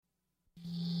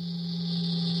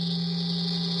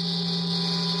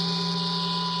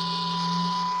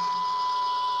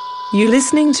You're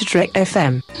listening to Trek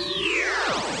FM.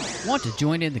 Want to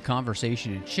join in the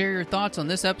conversation and share your thoughts on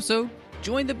this episode?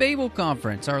 Join the Babel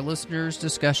Conference, our listeners'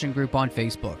 discussion group on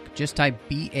Facebook. Just type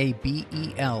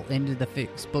BABEL into the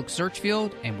Facebook search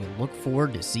field, and we look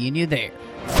forward to seeing you there.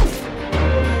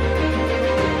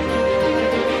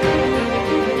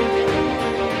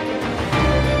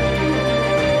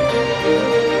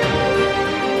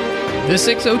 The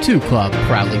 602 Club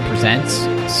proudly presents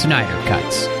Snyder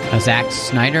Cuts, a Zack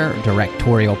Snyder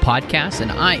directorial podcast, and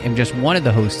I am just one of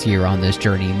the hosts here on this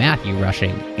journey, Matthew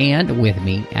Rushing, and with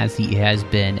me, as he has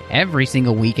been every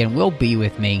single week and will be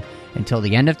with me until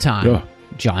the end of time,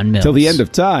 John Mills. Till the end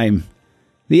of time?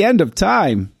 The end of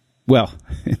time? Well,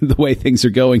 the way things are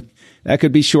going, that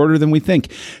could be shorter than we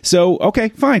think. So, okay,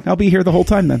 fine. I'll be here the whole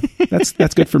time then. That's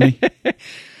good for me.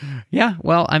 Yeah,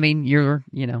 well, I mean, you're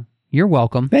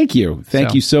welcome. Thank you.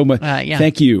 Thank you so much. Yeah.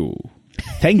 Thank you.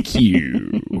 Thank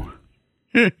you.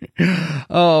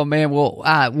 Oh, man.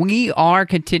 Well, we are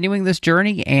continuing this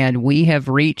journey, and we have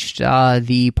reached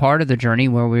the part of the journey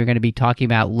where we're going to be talking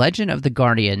about Legend of the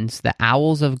Guardians, the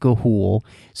Owls of Ga'Hoole.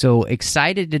 So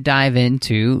excited to dive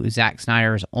into Zack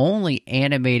Snyder's only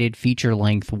animated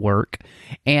feature-length work.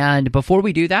 And before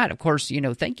we do that, of course,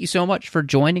 thank you so much for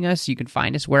joining us. You can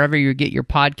find us wherever you get your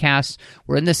podcasts.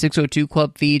 We're in the 602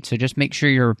 Club feed, so just make sure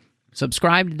you're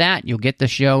subscribed to that. You'll get the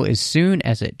show as soon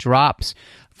as it drops.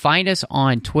 Find us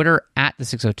on Twitter at the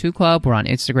 602 Club. We're on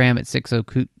Instagram at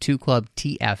 602 Club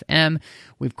TFM.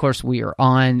 Of course, we are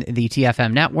on the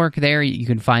TFM network there. You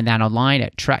can find that online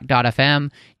at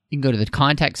trek.fm. You can go to the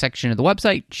contact section of the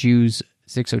website, choose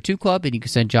 602 Club, and you can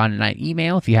send John and I an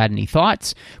email if you had any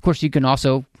thoughts. Of course, you can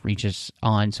also reach us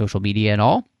on social media and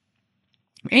all.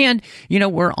 And,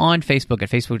 we're on Facebook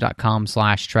at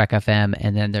facebook.com/TrekFM,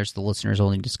 and then there's the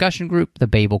listeners-only discussion group, the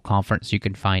Babel Conference, you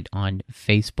can find on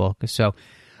Facebook. So,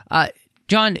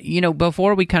 John,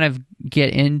 before we kind of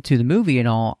get into the movie and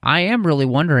all, I am really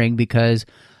wondering, because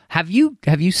have you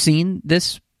seen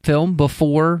this film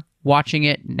before watching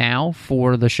it now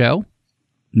for the show?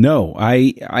 No,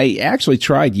 I actually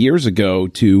tried years ago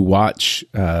to watch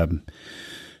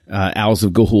Owls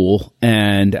of Ga'Hoole,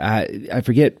 and I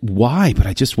forget why, but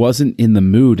I just wasn't in the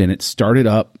mood, and it started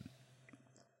up,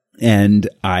 and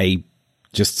I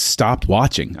just stopped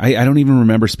watching. I don't even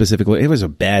remember specifically. It was a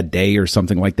bad day or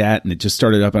something like that, and it just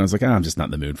started up, and I was like, I'm just not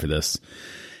in the mood for this.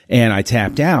 And I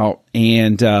tapped out,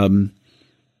 and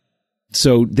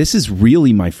so this is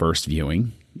really my first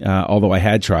viewing, although I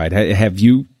had tried. Have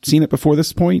you seen it before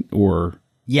this point, or...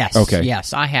 Yes. Okay.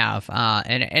 Yes, I have.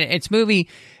 And it's a movie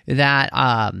that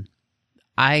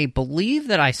I believe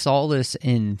that I saw this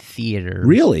in theaters.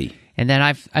 Really? And then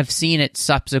I've seen it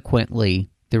subsequently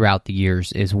throughout the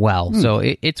years as well. So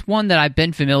it's one that I've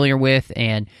been familiar with.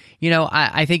 And,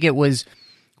 I think it was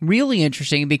really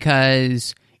interesting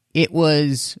because it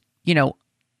was,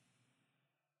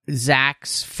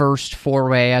 Zack's first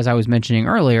foray, as I was mentioning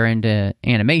earlier, into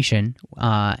animation.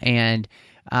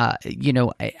 I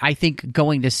think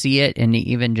going to see it, and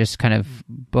even just kind of,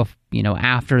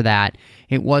 after that,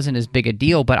 it wasn't as big a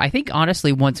deal. But I think,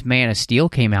 honestly, once Man of Steel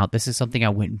came out, this is something I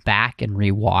went back and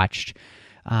rewatched,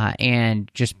 and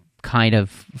just kind of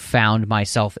found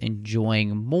myself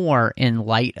enjoying more in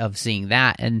light of seeing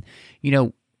that. And,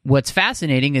 what's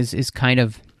fascinating is kind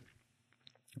of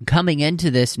coming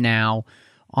into this now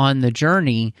on the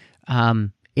journey.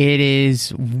 It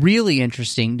is really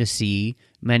interesting to see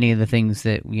many of the things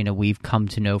that we've come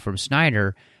to know from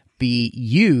Snyder be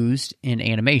used in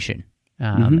animation.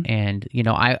 And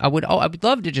I would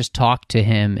love to just talk to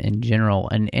him in general,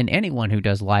 and anyone who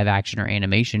does live action or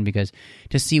animation, because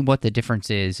to see what the difference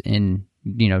is in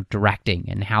directing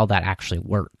and how that actually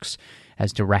works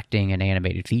as directing an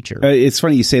animated feature. It's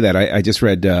funny you say that. I just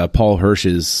read Paul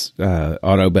Hirsch's career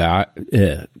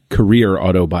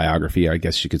autobiography, I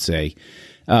guess you could say.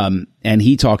 And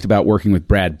he talked about working with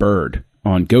Brad Bird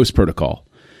on Ghost Protocol,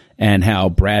 and how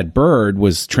Brad Bird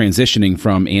was transitioning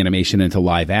from animation into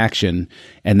live action.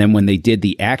 And then when they did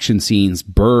the action scenes,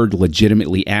 Bird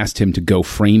legitimately asked him to go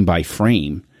frame by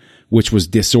frame, which was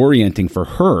disorienting for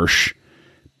Hirsch.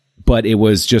 But it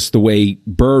was just the way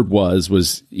Bird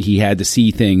was he had to see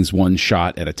things one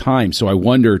shot at a time. So I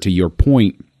wonder, to your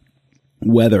point,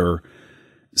 whether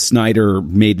Snyder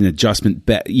made an adjustment,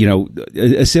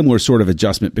 a similar sort of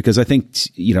adjustment, because I think,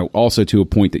 also to a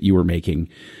point that you were making,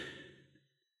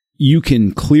 you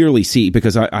can clearly see,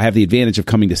 because I have the advantage of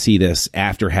coming to see this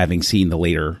after having seen the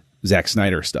later Zack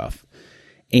Snyder stuff,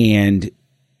 and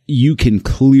you can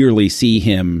clearly see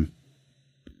him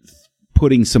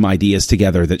putting some ideas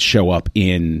together that show up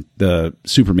in the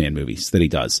Superman movies that he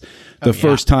does. The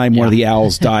first time one of the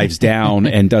owls dives down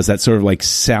and does that sort of like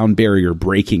sound barrier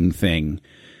breaking thing,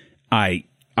 I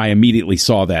immediately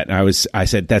saw that, and I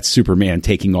said, that's Superman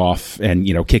taking off and,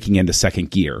 you know, kicking into second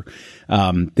gear.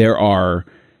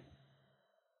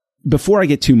 Before we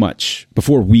get too much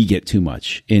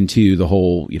into the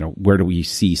whole, you know, where do we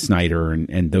see Snyder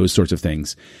and those sorts of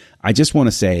things, I just want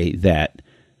to say that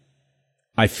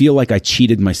I feel like I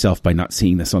cheated myself by not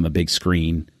seeing this on the big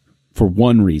screen for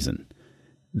one reason.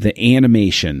 The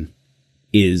animation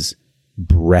is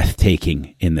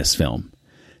breathtaking in this film.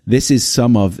 This is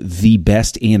some of the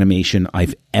best animation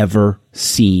I've ever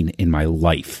seen in my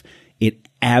life. It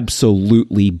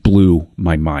absolutely blew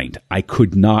my mind. I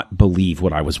could not believe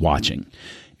what I was watching.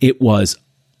 It was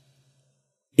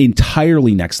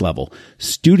entirely next level.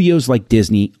 Studios like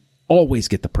Disney always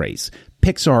get the praise.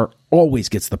 Pixar always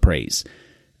gets the praise.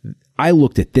 I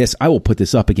looked at this. I will put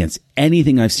this up against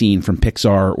anything I've seen from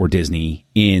Pixar or Disney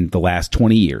in the last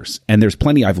 20 years. And there's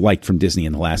plenty I've liked from Disney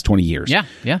in the last 20 years.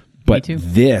 Yeah. But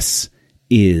this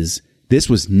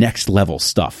was next level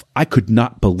stuff. I could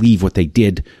not believe what they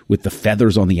did with the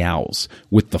feathers on the owls,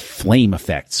 with the flame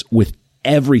effects, with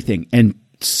everything. And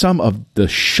some of the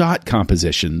shot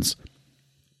compositions,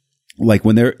 like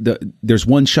when there's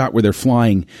one shot where they're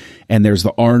flying and there's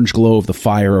the orange glow of the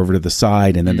fire over to the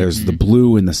side, and then there's the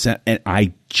blue in the center. And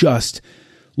I just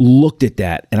looked at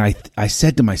that and I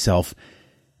said to myself,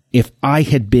 if I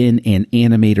had been an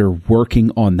animator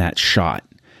working on that shot,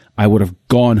 I would have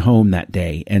gone home that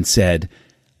day and said,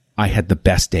 I had the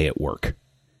best day at work.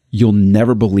 You'll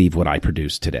never believe what I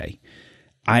produced today.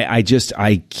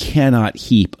 I cannot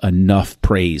heap enough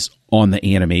praise on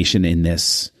the animation in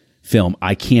this film.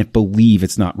 I can't believe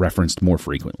it's not referenced more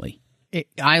frequently.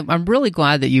 I'm really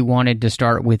glad that you wanted to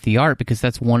start with the art, because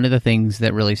that's one of the things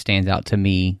that really stands out to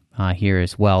me here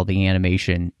as well, the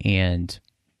animation. And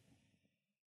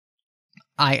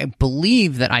I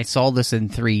believe that I saw this in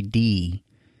 3D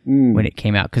when it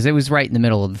came out, because it was right in the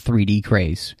middle of the 3D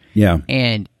craze. Yeah.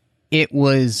 And it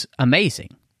was amazing.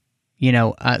 You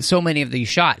know, so many of these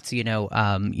shots,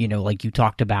 like you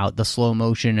talked about the slow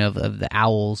motion of the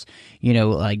owls, you know,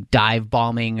 like dive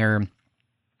bombing, or,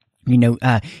 you know,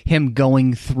 him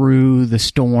going through the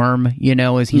storm, you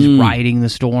know, as he's riding the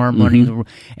storm, learning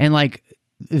and like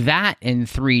that in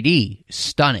 3D,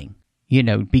 stunning, you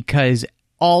know, because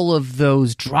all of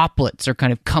those droplets are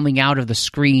kind of coming out of the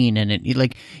screen, and it,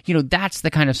 like, you know, that's the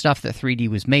kind of stuff that 3D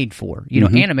was made for. You know,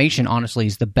 animation honestly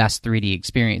is the best 3D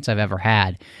experience I've ever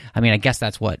had. I mean, I guess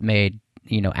that's what made,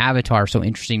 you know, Avatar so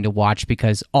interesting to watch,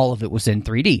 because all of it was in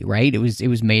 3D, right? It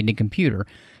was made in a computer.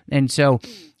 And so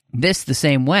this, the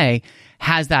same way,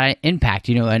 has that impact,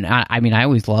 you know. And I mean, I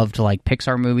always loved like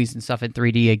Pixar movies and stuff in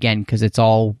 3D, again, because it's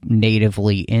all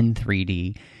natively in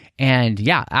 3D. And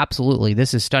yeah, absolutely,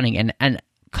 this is stunning. And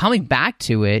coming back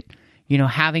to it, you know,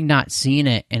 having not seen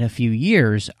it in a few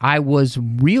years, I was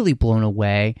really blown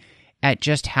away at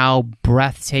just how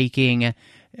breathtaking,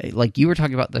 like you were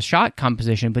talking about the shot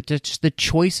composition, but just the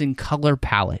choice in color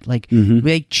palette. Like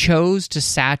they chose to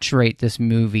saturate this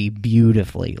movie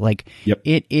beautifully. Like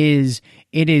it is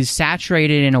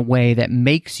saturated in a way that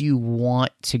makes you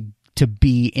want to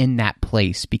be in that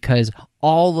place, because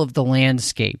all of the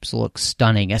landscapes look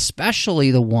stunning,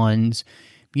 especially the ones,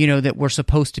 you know, that we're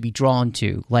supposed to be drawn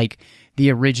to, like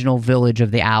the original village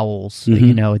of the owls,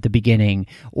 you know, at the beginning,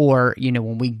 or, you know,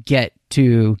 when we get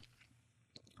to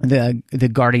the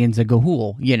Guardians of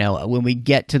Ga'Hoole, you know, when we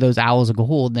get to those owls of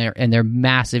Ga'Hoole and their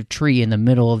massive tree in the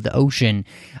middle of the ocean,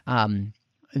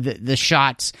 the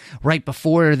shots right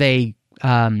before they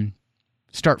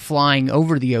start flying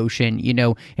over the ocean, you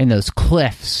know, and those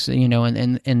cliffs, you know,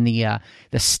 and the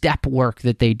step work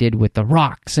that they did with the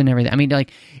rocks and everything. I mean,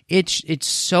 like it's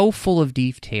so full of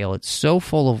detail. It's so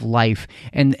full of life,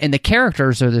 and the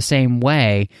characters are the same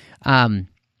way.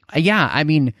 Yeah, I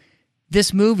mean,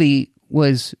 this movie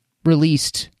was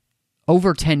released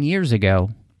over 10 years ago,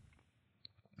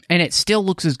 and it still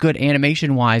looks as good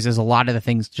animation-wise as a lot of the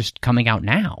things just coming out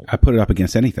now. I put it up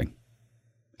against anything.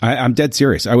 I'm dead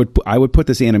serious. I would put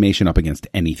this animation up against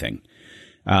anything.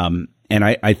 And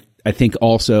I think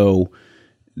also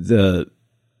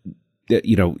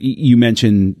you know, you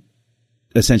mentioned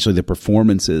essentially the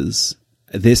performances.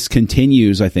 This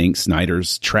continues, I think,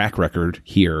 Snyder's track record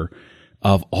here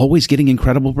of always getting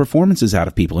incredible performances out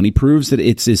of people. And he proves that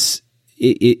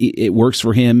it works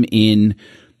for him in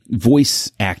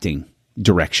voice acting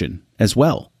direction as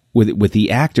well, with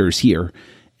the actors here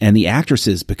and the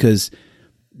actresses, because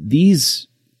these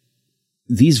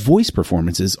voice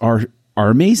performances are are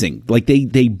amazing. Like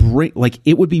they bring, like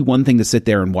it would be one thing to sit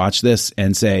there and watch this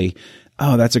and say,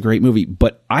 oh, that's a great movie.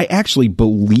 But I actually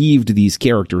believed these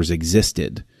characters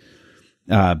existed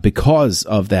because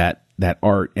of that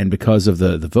art and because of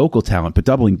the vocal talent. But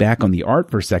doubling back on the art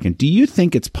for a second, do you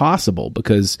think it's possible,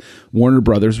 because Warner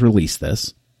Brothers released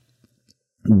this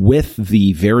with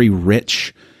the very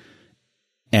rich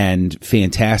and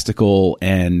fantastical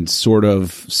and sort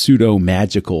of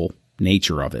pseudo-magical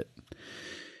nature of it,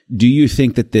 do you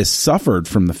think that this suffered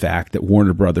from the fact that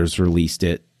Warner Brothers released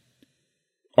it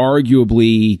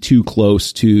arguably too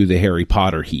close to the Harry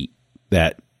Potter heat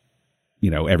that, you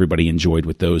know, everybody enjoyed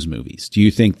with those movies? Do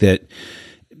you think that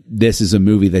this is a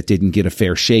movie that didn't get a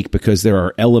fair shake because there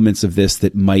are elements of this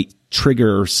that might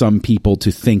trigger some people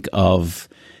to think of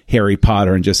Harry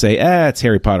Potter and just say, it's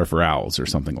Harry Potter for owls or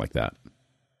something like that?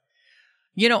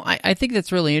 You know, I think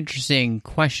that's a really interesting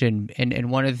question. And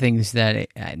one of the things that,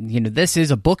 you know, this is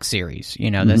a book series.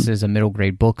 You know, this is a middle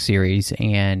grade book series,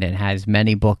 and it has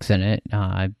many books in it.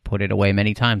 I put it away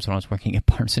many times when I was working at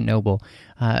Barnes & Noble.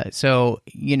 So,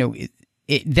 you know,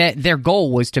 that their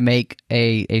goal was to make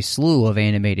a slew of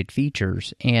animated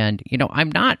features. And, you know,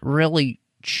 I'm not really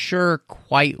sure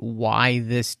quite why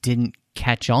this didn't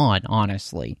catch on,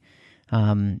 honestly.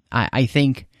 I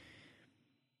think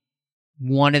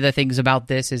one of the things about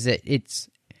this is that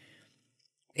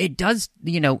it does,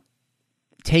 you know,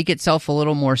 take itself a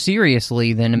little more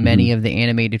seriously than many of the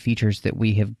animated features that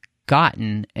we have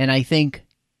gotten. And I think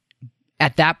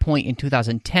at that point in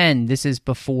 2010, this is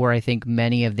before I think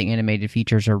many of the animated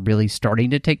features are really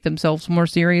starting to take themselves more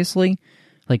seriously,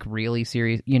 like really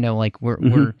serious, you know, like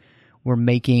we're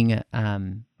making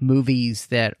movies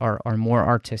that are more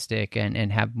artistic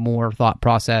and have more thought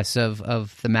process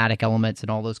of thematic elements and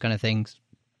all those kind of things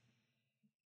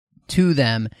to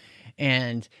them.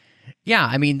 And yeah,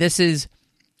 I mean, this is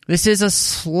a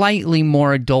slightly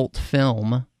more adult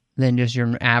film than just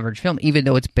your average film, even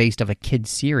though it's based off a kid's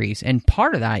series. And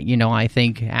part of that, you know, I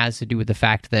think has to do with the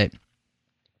fact that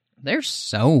there's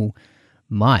so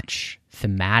much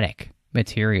thematic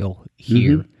material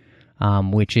here.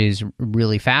 Which is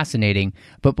really fascinating.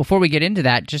 But before we get into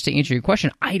that, just to answer your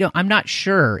question, I'm not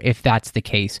sure if that's the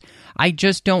case. I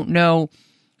just don't know.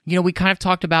 You know, we kind of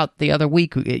talked about the other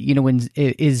week, you know, when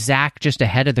is Zach just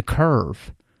ahead of the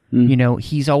curve? You know,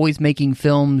 he's always making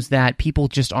films that people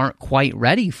just aren't quite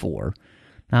ready for.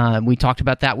 We talked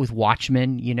about that with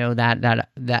Watchmen, you know, that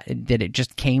it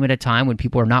just came at a time when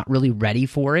people are not really ready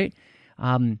for it.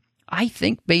 I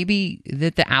think maybe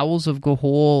that the Owls of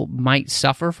Ga'Hoole might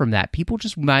suffer from that. People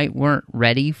just weren't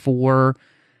ready for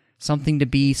something to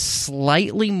be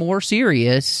slightly more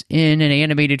serious in an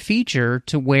animated feature,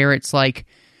 to where it's like,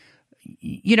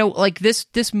 you know, like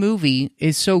this movie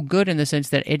is so good in the sense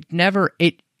that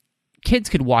kids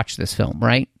could watch this film,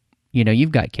 right? You know,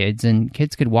 you've got kids and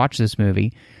kids could watch this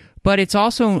movie, but it's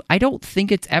also, I don't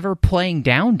think it's ever playing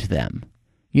down to them.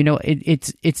 You know,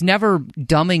 it's never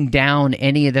dumbing down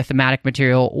any of the thematic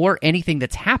material or anything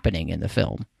that's happening in the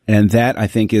film. And that, I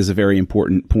think, is a very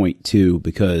important point, too,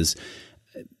 because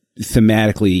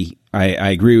thematically,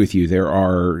 I agree with you. There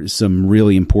are some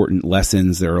really important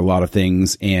lessons. There are a lot of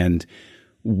things. And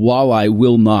while I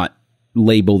will not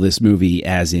label this movie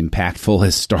as impactful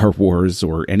as Star Wars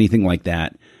or anything like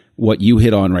that, what you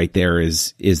hit on right there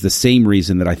is the same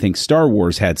reason that I think Star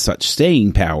Wars had such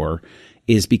staying power,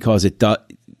 is because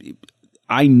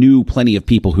I knew plenty of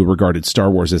people who regarded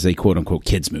Star Wars as a quote unquote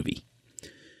kids movie.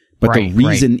 But the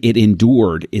reason it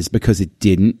endured is because it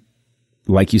didn't,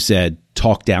 like you said,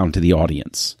 talk down to the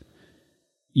audience.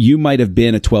 You might have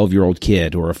been a 12-year-old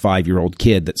kid or a 5-year-old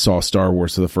kid that saw Star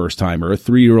Wars for the first time, or a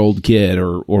 3-year-old kid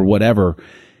or whatever.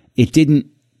 It didn't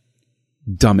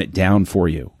dumb it down for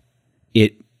you.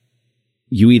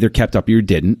 You either kept up or you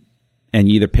didn't, and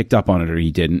you either picked up on it or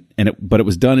you didn't. But it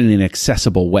was done in an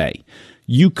accessible way.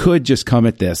 You could just come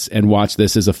at this and watch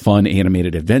this as a fun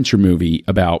animated adventure movie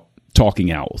about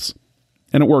talking owls,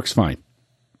 and it works fine.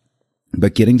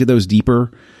 But getting to those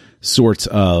deeper sorts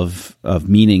of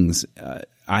meanings,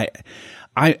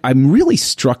 I'm really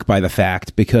struck by the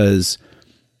fact, because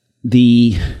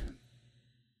the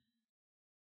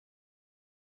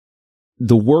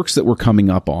works that we're coming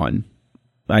up on,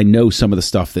 I know some of the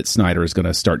stuff that Snyder is going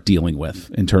to start dealing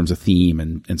with in terms of theme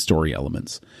and story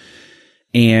elements.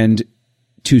 And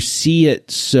to see it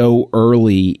so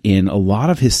early in a lot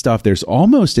of his stuff, there's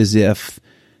almost as if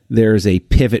there's a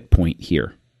pivot point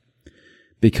here.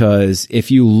 Because if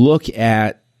you look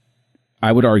at,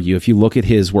 I would argue, if you look at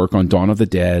his work on Dawn of the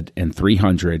Dead and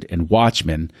 300 and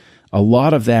Watchmen, a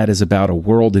lot of that is about a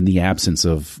world in the absence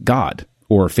of God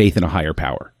or faith in a higher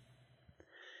power.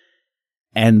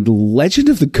 And Legend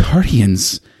of the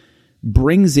Guardians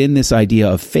brings in this idea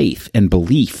of faith and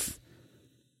belief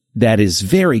that is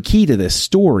very key to this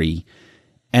story,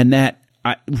 and that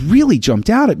really jumped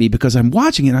out at me because I'm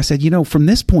watching it and I said, from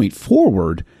this point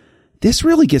forward, this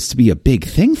really gets to be a big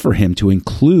thing for him to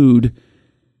include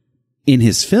in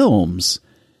his films.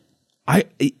 I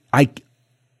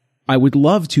would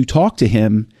love to talk to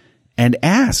him and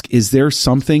ask, is there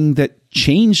something that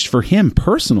changed for him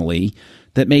personally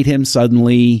that made him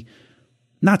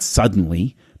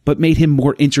but made him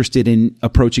more interested in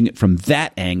approaching it from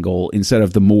that angle instead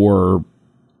of the more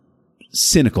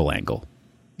cynical angle?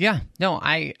 Yeah, no,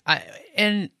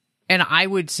 and I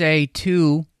would say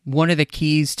too, one of the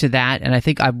keys to that, and I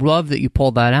think I love that you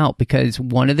pulled that out, because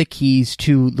one of the keys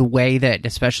to the way that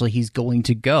especially he's going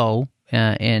to go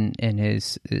in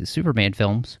his Superman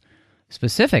films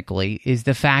specifically is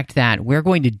the fact that we're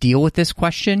going to deal with this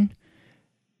question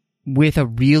with a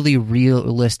really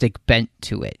realistic bent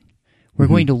to it. We're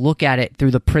going to look at it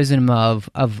through the prism of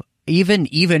even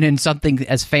in something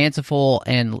as fanciful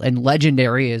and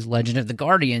legendary as Legend of the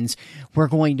Guardians, we're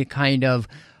going to kind of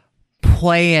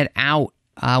play it out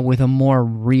with a more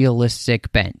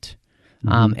realistic bent.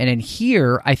 And in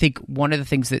here, I think one of the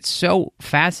things that's so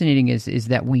fascinating is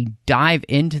that we dive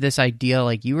into this idea,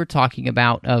 like you were talking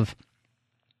about, of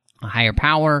a higher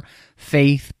power,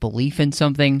 faith, belief in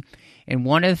something. And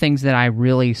one of the things that I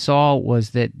really saw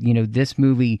was that, this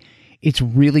movie, it's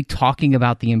really talking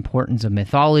about the importance of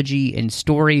mythology and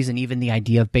stories and even the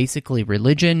idea of basically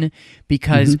religion,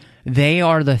 because they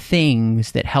are the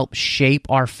things that help shape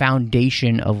our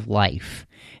foundation of life.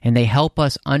 And they help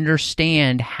us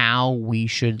understand how we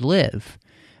should live.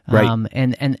 Right.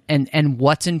 And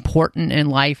what's important in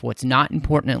life, what's not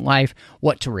important in life,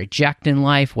 what to reject in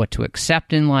life, what to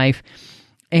accept in life.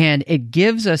 And it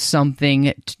gives us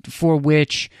something for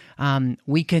which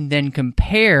we can then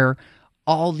compare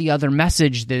all the other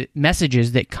messages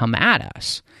that come at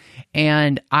us.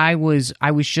 And I was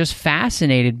just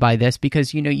fascinated by this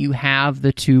because, you have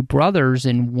the two brothers,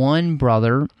 and one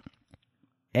brother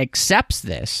accepts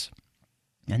this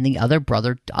and the other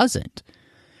brother doesn't.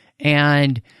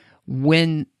 And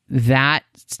when that,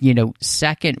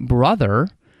 second brother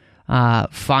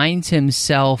finds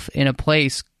himself in a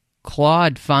place,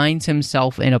 Claude finds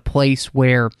himself in a place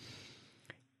where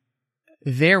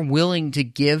they're willing to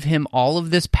give him all of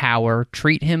this power,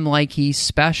 treat him like he's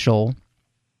special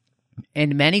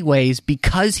in many ways,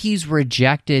 because he's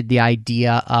rejected the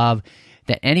idea of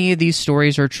that any of these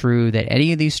stories are true, that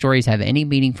any of these stories have any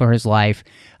meaning for his life,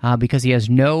 because he has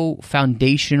no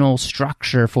foundational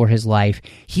structure for his life.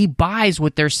 He buys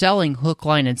what they're selling hook,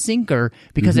 line, and sinker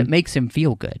because it makes him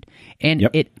feel good. And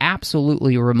it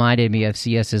absolutely reminded me of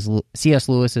C.S.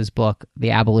 Lewis's book,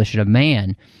 The Abolition of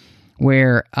Man,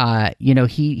 where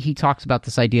he talks about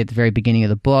this idea at the very beginning of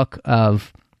the book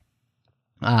of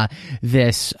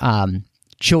this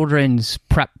children's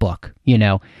prep book,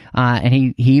 and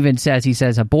he even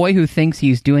says, a boy who thinks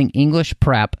he's doing English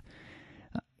prep,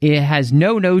 it has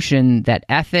no notion that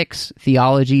ethics,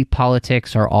 theology,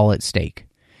 politics are all at stake.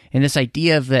 And this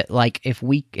idea of that, like, if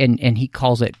we, and he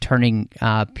calls it turning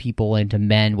people into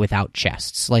men without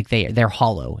chests, like they're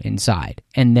hollow inside,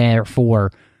 and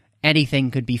therefore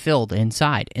anything could be filled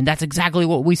inside. And that's exactly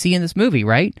what we see in this movie,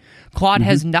 right? Claude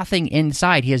has nothing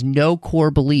inside. He has no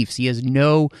core beliefs. He has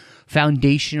no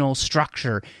foundational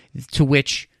structure to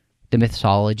which the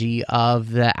mythology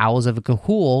of the Owls of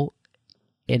Ga'Hoole,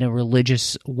 in a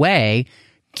religious way,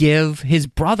 give his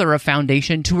brother a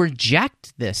foundation to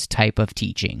reject this type of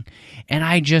teaching. And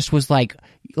I just was like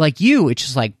you, it's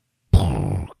just like,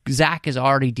 Zach is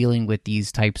already dealing with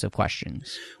these types of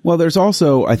questions. Well, there's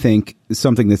also, I think,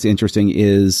 something that's interesting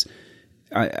is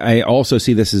I also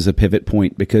see this as a pivot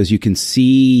point, because you can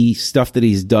see stuff that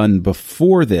he's done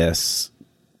before this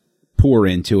pour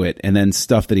into it, and then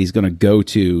stuff that he's going to go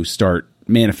to start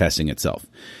manifesting itself.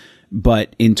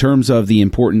 But in terms of the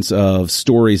importance of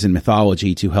stories and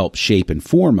mythology to help shape and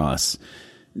form us,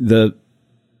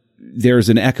 there's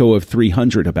an echo of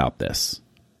 300 about this,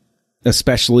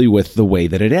 especially with the way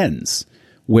that it ends,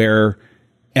 where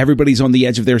everybody's on the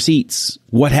edge of their seats.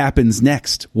 What happens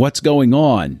next? What's going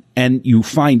on? And you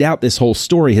find out this whole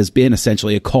story has been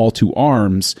essentially a call to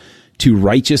arms, to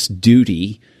righteous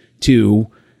duty, to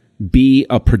be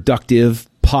a productive,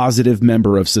 positive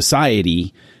member of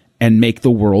society and make the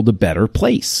world a better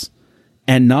place,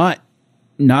 and not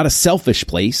a selfish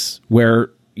place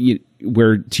where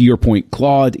to your point,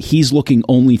 Claude, he's looking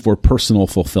only for personal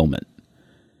fulfillment.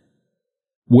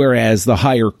 Whereas the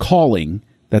higher calling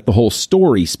that the whole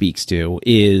story speaks to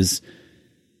is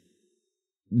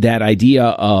that idea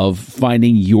of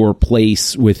finding your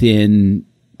place within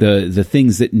the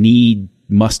things that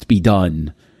must be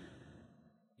done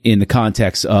in the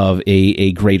context of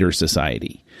a greater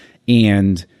society.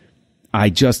 And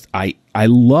I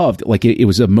loved, like, it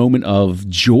was a moment of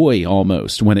joy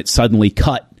almost when it suddenly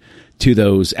cut to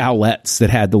those owlets that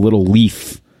had the little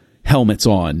leaf helmets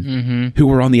on, who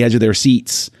were on the edge of their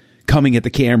seats coming at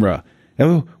the camera.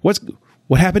 Oh, what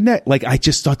happened next? Like, I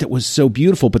just thought that was so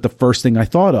beautiful. But the first thing I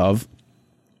thought of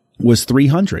was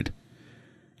 300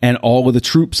 and all of the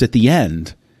troops at the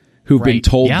end who've been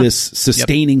told this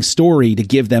sustaining story to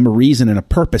give them a reason and a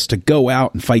purpose to go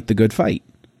out and fight the good fight.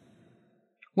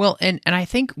 Well, and I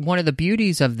think one of the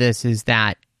beauties of this is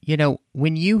that, you know,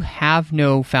 when you have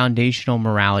no foundational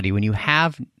morality, when you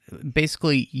have,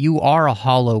 basically, you are a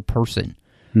hollow person.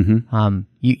 And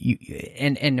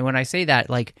when I say that,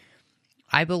 like,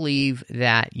 I believe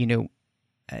that, you know,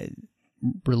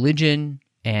 religion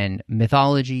and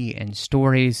mythology and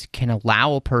stories can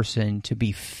allow a person to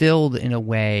be filled in a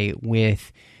way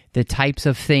with the types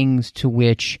of things to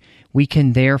which we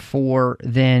can therefore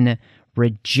then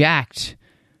reject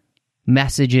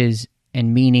messages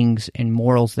and meanings and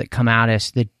morals that come at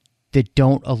us that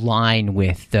don't align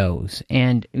with those.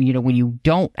 And, you know, when you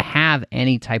don't have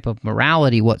any type of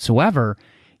morality whatsoever,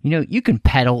 you know, you can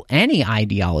peddle any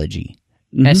ideology,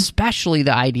 especially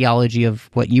the ideology of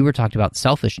what you were talking about,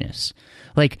 selfishness.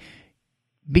 Like,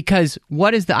 because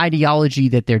what is the ideology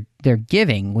that they're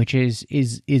giving, which is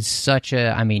such a,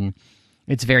 I mean,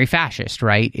 it's very fascist,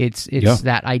 right? It's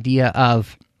that idea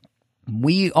of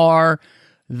we are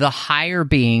the higher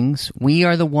beings, we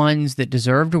are the ones that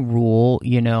deserve to rule,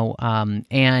 you know,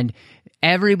 and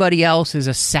everybody else is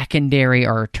a secondary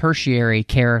or a tertiary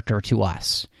character to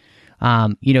us.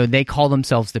 You know, they call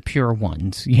themselves the pure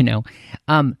ones, you know.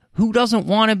 Who doesn't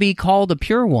want to be called a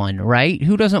pure one, right?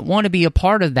 Who doesn't want to be a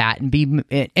part of that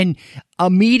and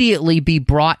immediately be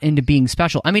brought into being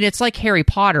special? I mean, it's like Harry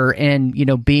Potter and, you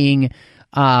know, being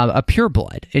a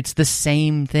pureblood. It's the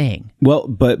same thing. Well,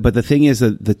 but the thing is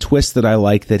that the twist that I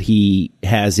like that he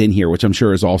has in here, which I'm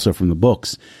sure is also from the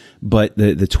books, but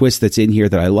the twist that's in here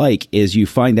that I like is you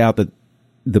find out that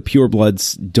the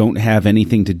purebloods don't have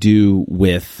anything to do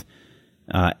with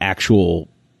actual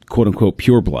quote unquote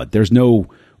pure blood. There's no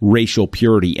racial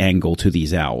purity angle to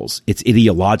these owls. It's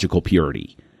ideological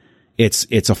purity.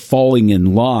 It's a falling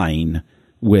in line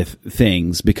with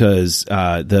things because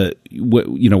when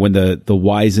the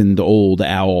wizened old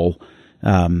owl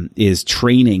is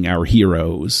training our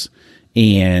heroes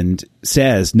and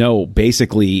says, no,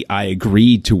 basically I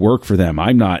agreed to work for them.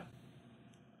 I'm not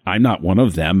one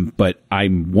of them, but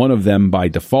I'm one of them by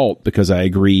default because I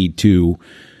agreed to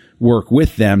work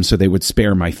with them so they would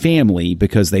spare my family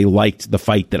because they liked the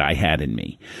fight that I had in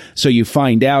me. So you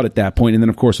find out at that point, and then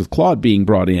of course with Claude being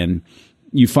brought in,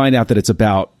 you find out that it's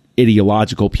about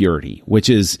ideological purity,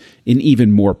 which is an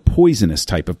even more poisonous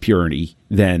type of purity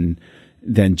than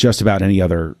just about any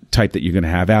other type that you're going to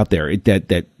have out there.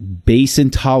 That base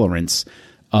intolerance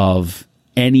of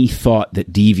any thought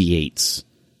that deviates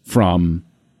from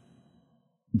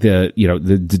the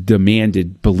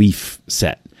demanded belief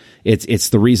set. It's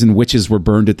the reason witches were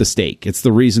burned at the stake. It's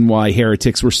the reason why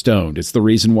heretics were stoned. It's the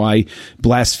reason why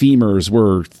blasphemers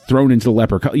were thrown into the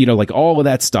leper, like all of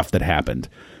that stuff that happened.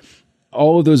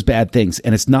 All of those bad things.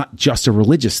 And it's not just a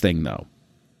religious thing, though.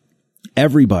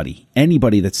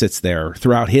 Anybody that sits there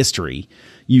throughout history,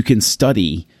 you can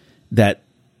study that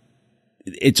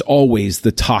it's always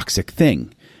the toxic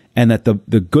thing. And that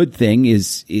the good thing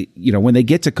is, when they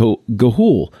get to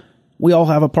Ga'Hoole, we all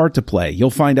have a part to play. You'll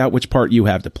find out which part you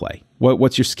have to play.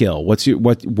 What's your skill? What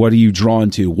are you drawn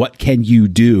to? What can you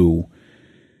do?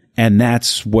 And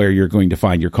that's where you're going to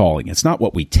find your calling. It's not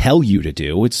what we tell you to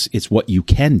do. It's what you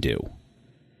can do.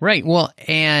 Right. Well,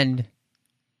 and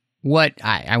what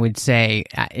I would say,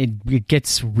 it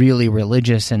gets really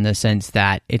religious in the sense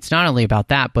that it's not only about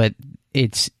that, but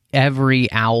it's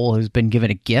every owl has been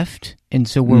given a gift. And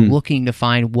so we're looking to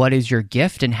find what is your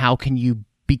gift and how can you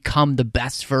become the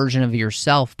best version of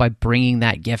yourself by bringing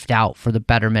that gift out for the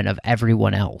betterment of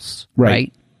everyone else.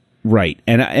 Right.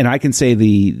 And I can say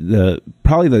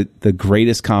probably the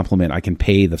greatest compliment I can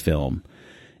pay the film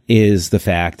is the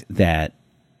fact that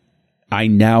I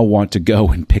now want to go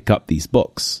and pick up these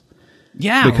books.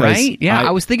 Yeah, right? Yeah,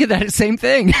 I was thinking that same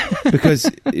thing.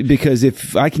 because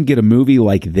if I can get a movie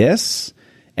like this,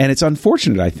 and it's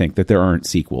unfortunate, I think, that there aren't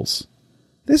sequels.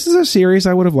 This is a series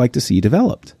I would have liked to see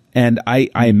developed. And I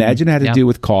imagine it had to do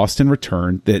with cost and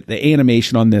return. That the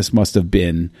animation on this must have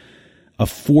been a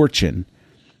fortune.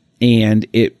 And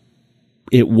it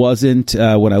It wasn't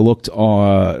when I looked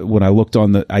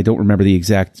on the, I don't remember the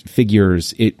exact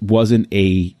figures. It wasn't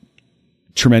a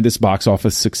tremendous box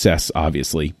office success,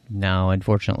 obviously. No,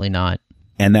 unfortunately not.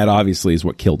 And that obviously is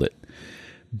what killed it.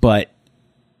 But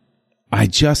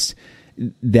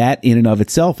that in and of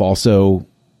itself also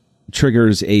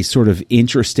triggers a sort of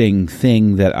interesting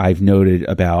thing that I've noted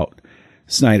about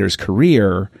Snyder's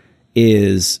career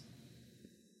is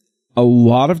a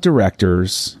lot of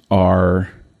directors are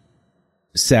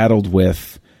saddled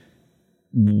with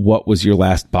what was your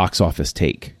last box office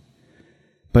take.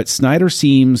 But Snyder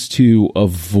seems to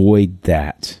avoid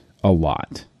that a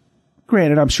lot.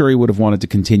 Granted, I'm sure he would have wanted to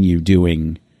continue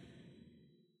doing,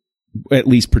 at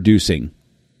least producing,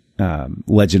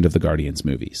 Legend of the Guardians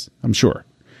movies. I'm sure.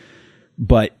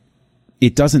 But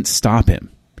it doesn't stop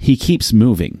him. He keeps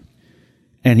moving.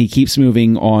 And he keeps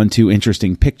moving on to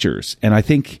interesting pictures. And I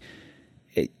think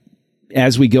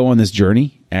as we go on this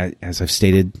journey, as I've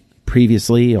stated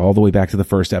previously, all the way back to the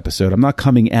first episode, I'm not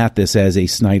coming at this as a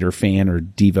Snyder fan or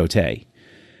devotee.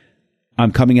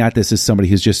 I'm coming at this as somebody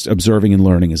who's just observing and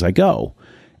learning as I go.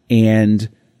 And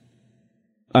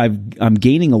I'm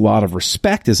gaining a lot of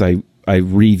respect as I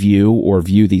review or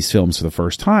view these films for the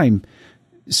first time,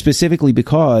 specifically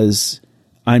because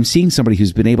I'm seeing somebody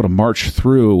who's been able to march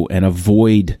through and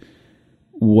avoid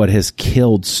what has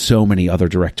killed so many other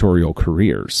directorial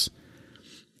careers.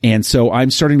 And so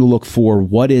I'm starting to look for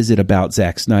what is it about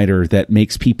Zack Snyder that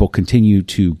makes people continue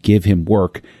to give him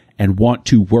work and want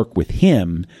to work with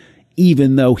him,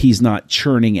 even though he's not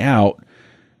churning out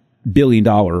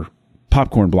billion-dollar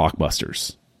popcorn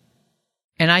blockbusters.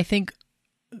 And I think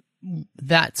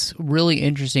that's really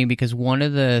interesting because one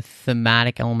of the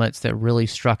thematic elements that really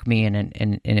struck me,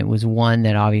 and it was one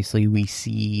that obviously we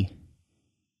see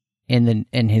in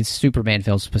his Superman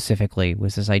film specifically,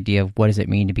 was this idea of what does it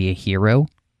mean to be a hero?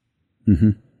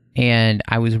 Mm-hmm. And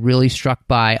I was really struck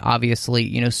by,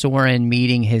 obviously, Soren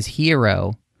meeting his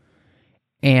hero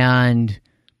and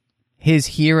his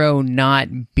hero not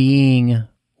being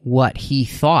what he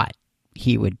thought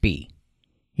he would be,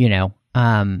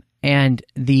 and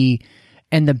the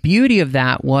beauty of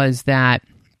that was that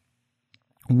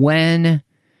when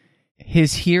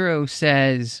his hero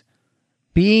says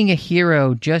being a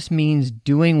hero just means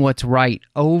doing what's right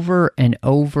over and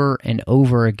over and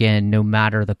over again, no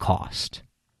matter the cost.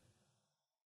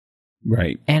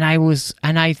 Right. And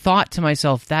I thought to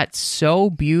myself, that's so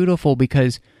beautiful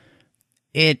because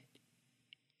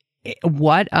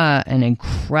what an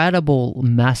incredible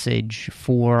message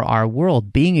for our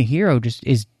world. Being a hero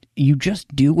is you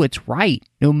just do what's right,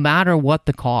 no matter what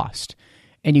the cost.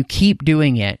 And you keep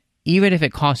doing it, even if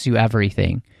it costs you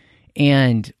everything.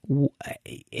 And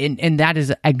that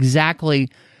is exactly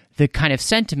the kind of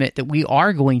sentiment that we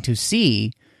are going to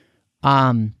see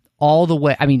all the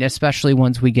way. I mean, especially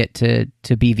once we get to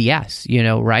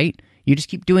BVS, right? You just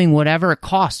keep doing whatever it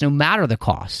costs, no matter the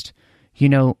cost,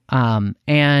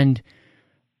 and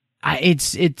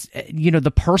it's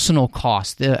the personal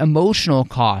cost, the emotional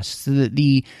cost,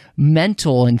 the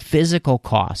mental and physical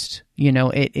cost,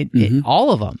 it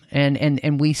all of them.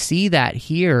 And we see that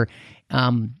here,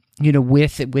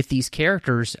 with these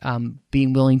characters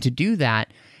being willing to do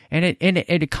that. And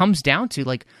it comes down to,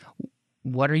 like,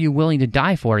 what are you willing to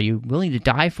die for? Are you willing to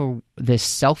die for this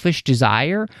selfish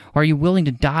desire? Or are you willing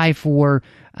to die for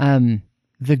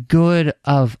the good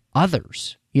of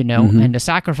others, and to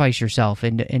sacrifice yourself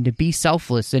and to be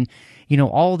selfless? And,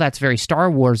 all that's very Star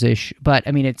Wars-ish, but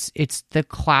I mean, it's the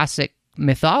classic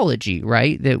mythology,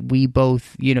 right? That we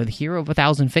both, the hero of a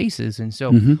thousand faces. And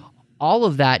so all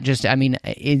of that just,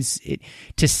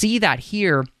 to see that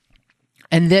here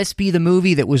and this be the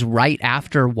movie that was right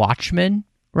after Watchmen,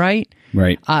 right?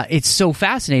 Right. It's so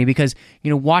fascinating because,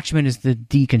 Watchmen is the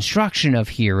deconstruction of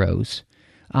heroes,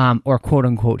 or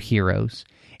quote-unquote heroes.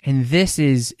 And this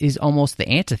is almost the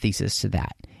antithesis to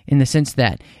that, in the sense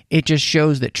that it just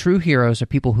shows that true heroes are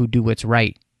people who do what's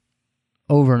right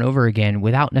over and over again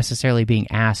without necessarily being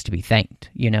asked to be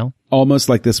thanked, Almost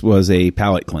like this was a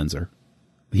palate cleanser.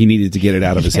 He needed to get it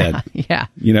out of his head. Yeah.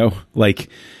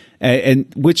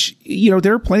 And which,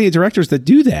 there are plenty of directors that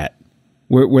do that,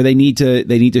 where they need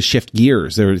to shift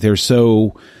gears. They're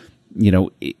so,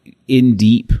 in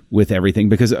deep with everything,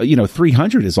 because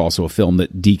 300 is also a film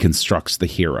that deconstructs the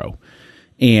hero.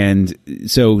 And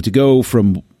so to go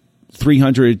from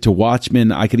 300 to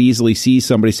Watchmen, I could easily see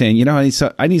somebody saying,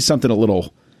 I need something a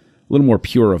little more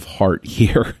pure of heart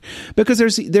here, because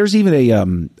there's even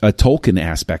a Tolkien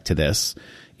aspect to this,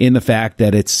 in the fact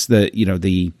that it's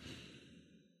the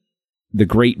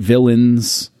great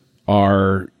villains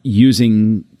are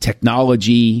using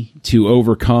technology to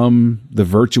overcome the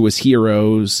virtuous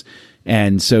heroes,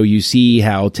 And so you see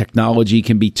how technology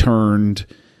can be turned,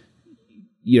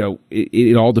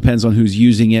 it all depends on who's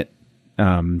using it,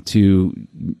 to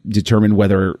determine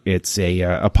whether it's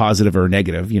a positive or a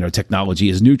negative. Technology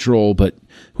is neutral, but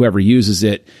whoever uses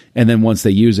it, and then once they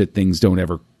use it, things aren't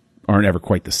ever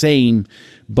quite the same.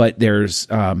 But there's,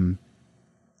 the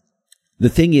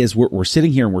thing is, we're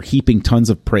sitting here and we're heaping tons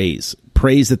of praise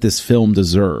that this film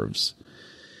deserves.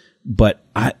 But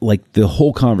the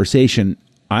whole conversation,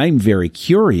 I'm very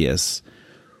curious.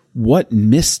 What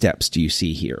missteps do you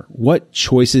see here? What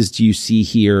choices do you see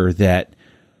here that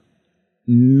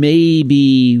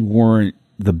maybe weren't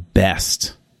the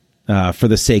best for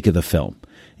the sake of the film?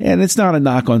 And it's not a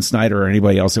knock on Snyder or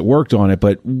anybody else that worked on it,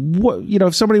 but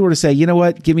if somebody were to say, you know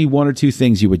what, give me one or two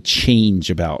things you would change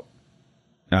about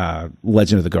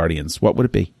Legend of the Guardians, what would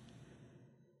it be?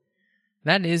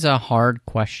 That is a hard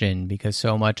question because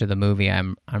so much of the movie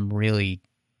I'm really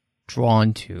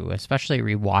drawn to, especially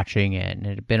rewatching it. And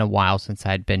it had been a while since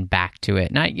I'd been back to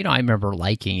it. And I remember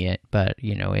liking it, but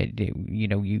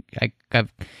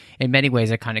I've in many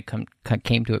ways I kind of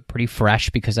came to it pretty fresh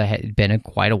because I had been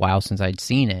quite a while since I'd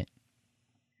seen it.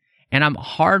 And I'm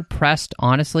hard pressed,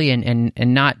 honestly, and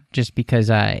not just because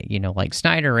I like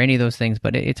Snyder or any of those things,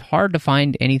 but it's hard to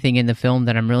find anything in the film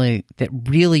that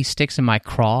really sticks in my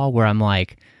craw where I'm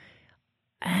like,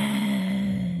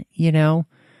 I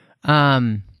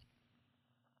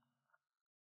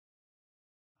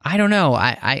don't know.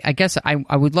 I guess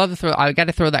I would love to I got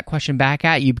to throw that question back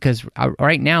at you because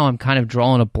right now I'm kind of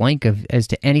drawing a blank as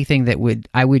to anything that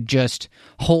I would just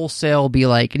wholesale be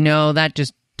like, no, that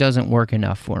just doesn't work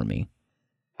enough for me.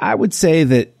 I would say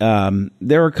that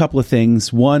there are a couple of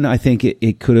things. One, I think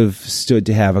it could have stood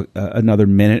to have another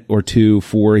minute or two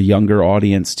for a younger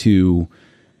audience to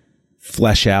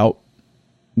flesh out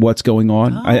what's going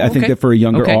on. I think that for a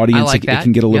younger audience, like it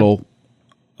can get a little,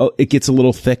 it gets a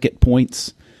little thick at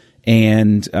points.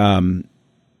 And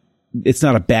it's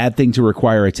not a bad thing to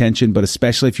require attention, but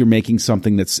especially if you're making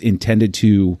something that's intended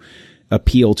to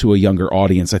appeal to a younger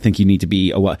audience, I think you need to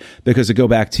be a lot, because to go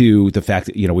back to the fact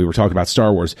that, we were talking about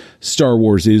Star Wars. Star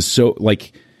Wars is so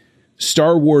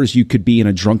Star Wars, you could be in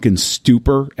a drunken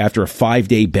stupor after a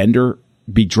 5-day bender,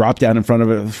 be dropped down in front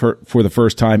of it for the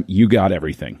first time. You got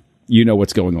everything. You know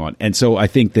what's going on. And so I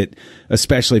think that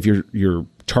especially if you're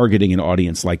targeting an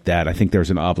audience like that, I think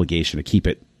there's an obligation to keep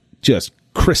it just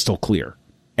crystal clear.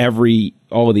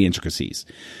 All of the intricacies.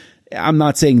 I'm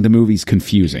not saying the movie's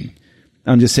confusing.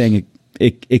 I'm just saying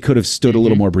it could have stood a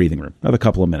little more breathing room, another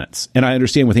couple of minutes. And I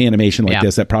understand with animation like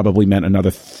this, that probably meant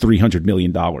another $300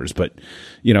 million. But,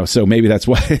 so maybe that's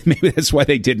why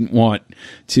they didn't want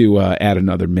to add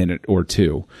another minute or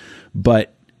two.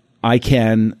 But I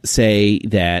can say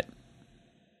that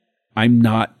I'm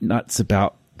not nuts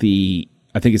about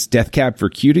I think it's Death Cab for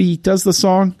Cutie does the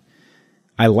song.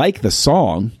 I like the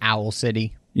song. Owl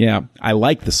City. Yeah, I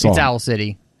like the song. It's Owl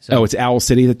City. So. Oh, it's Owl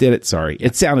City that did it? Sorry.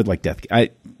 It sounded like Death.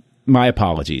 My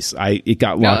apologies. It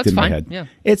got locked in my head. Yeah.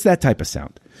 It's that type of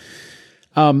sound.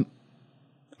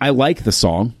 I like the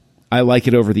song. I like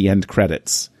it over the end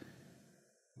credits.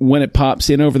 When it pops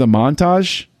in over the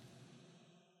montage,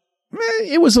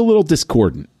 it was a little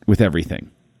discordant with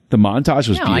everything. The montage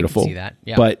was beautiful. I can see that.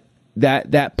 Yeah. But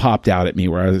that popped out at me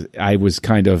where I was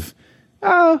kind of,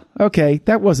 oh, okay,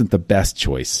 that wasn't the best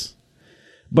choice.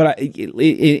 But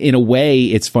in a way,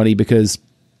 it's funny because,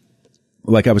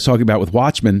 like I was talking about with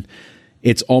Watchmen,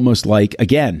 it's almost like,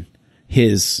 again,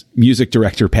 his music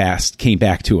director came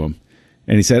back to him,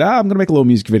 and he said, I'm going to make a little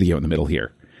music video in the middle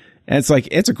here. And it's like,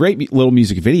 it's a great little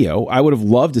music video. I would have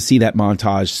loved to see that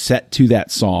montage set to that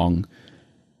song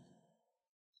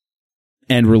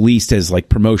and released as like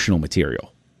promotional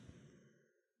material.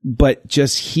 But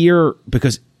just here,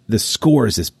 because the score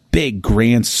is this big,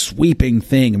 grand, sweeping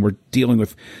thing, and we're dealing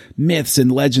with myths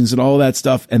and legends and all that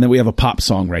stuff, and then we have a pop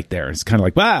song right there. It's kind of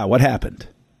like, wow, what happened?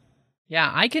 Yeah,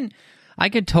 I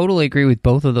could totally agree with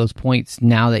both of those points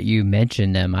now that you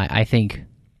mentioned them. I think,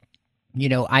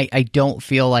 I don't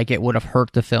feel like it would have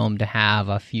hurt the film to have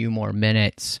a few more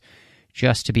minutes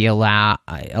just to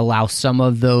allow some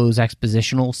of those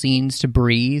expositional scenes to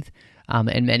breathe.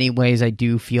 In many ways, I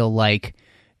do feel like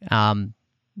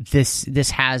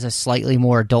this has a slightly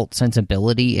more adult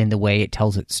sensibility in the way it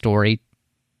tells its story.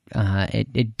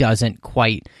 It doesn't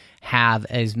quite have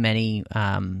as many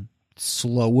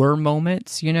slower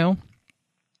moments,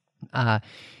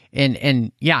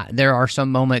 and yeah, there are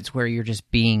some moments where you're just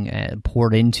being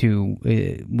poured into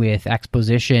with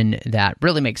exposition that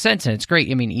really makes sense, and it's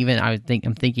great. I mean, even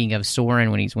I'm thinking of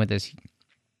Soren when he's with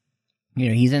You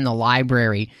know, he's in the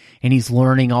library and he's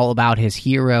learning all about his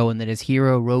hero and that his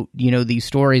hero wrote, you know, these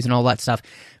stories and all that stuff.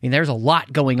 I mean, there's a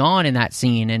lot going on in that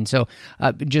scene. And so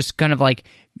just kind of like,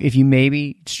 if you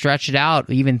maybe stretch it out,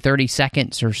 even 30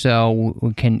 seconds or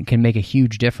so can make a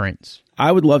huge difference. I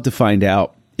would love to find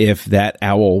out if that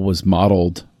owl was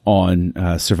modeled on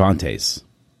Cervantes,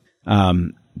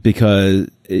 because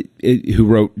who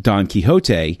wrote Don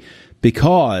Quixote,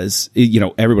 because, you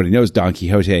know, everybody knows Don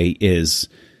Quixote is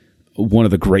one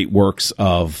of the great works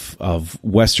of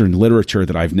Western literature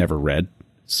that I've never read.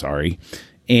 Sorry.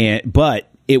 But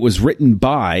it was written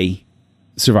by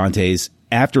Cervantes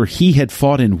after he had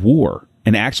fought in war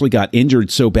and actually got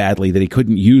injured so badly that he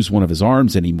couldn't use one of his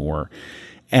arms anymore.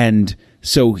 And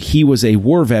so he was a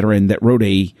war veteran that wrote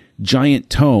a giant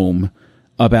tome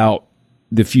about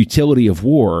the futility of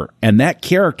war. And that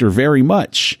character very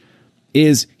much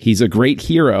he's a great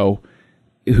hero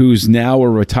who's now a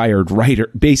retired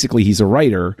writer. Basically, he's a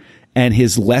writer, and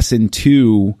his lesson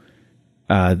to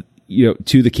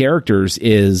the characters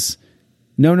is,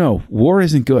 no, war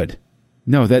isn't good.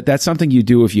 No, that's something you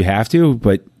do if you have to,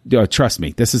 but trust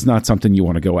me, this is not something you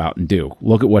want to go out and do.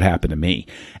 Look at what happened to me.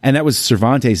 And that was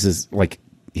Cervantes' like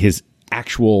his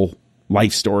actual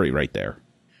life story right there.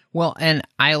 Well, and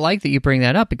I like that you bring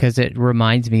that up because it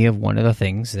reminds me of one of the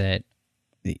things that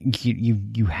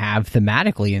you have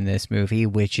thematically in this movie,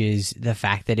 which is the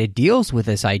fact that it deals with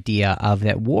this idea of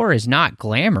that war is not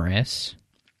glamorous,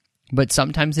 but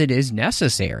sometimes it is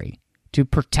necessary to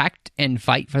protect and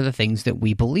fight for the things that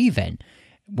we believe in,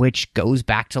 which goes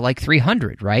back to like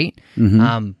 300, right?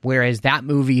 Mm-hmm. Whereas that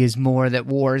movie is more that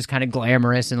war is kind of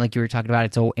glamorous, and like you were talking about,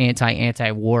 it's an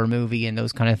anti-war movie and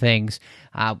those kind of things.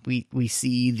 We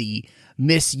see the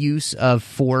misuse of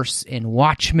force in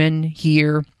Watchmen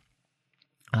here.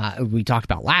 We talked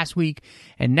about last week,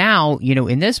 and now, you know,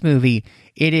 in this movie,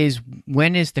 it is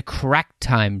when is the correct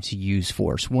time to use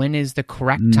force? When is the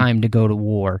correct time to go to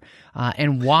war?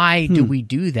 And why do we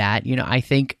do that? You know, I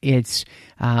think it's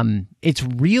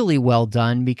really well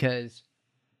done because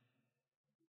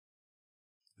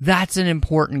that's an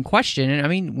important question. And I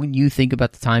mean, when you think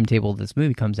about the timetable this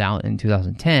movie comes out in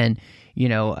 2010, you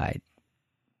know,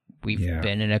 we've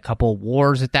been in a couple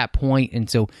wars at that point, and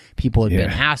so people have been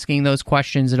asking those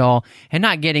questions at all, and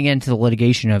not getting into the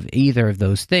litigation of either of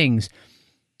those things.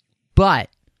 But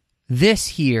this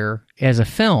here, as a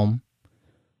film,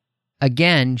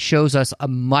 again, shows us a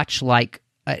much like,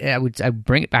 I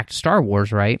bring it back to Star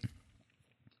Wars, right?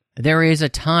 There is a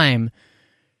time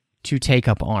to take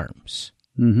up arms,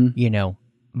 you know,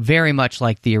 very much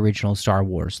like the original Star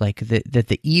Wars, like that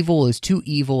the evil is too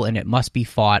evil and it must be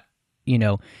fought. You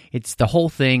know, it's the whole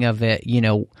thing of it, you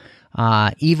know,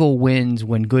 evil wins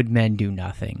when good men do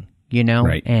nothing, you know?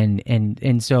 Right.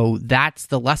 And so that's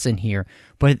the lesson here,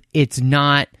 but it's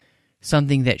not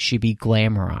something that should be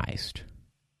glamorized,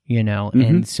 you know?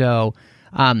 And so,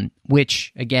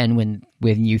 which again, when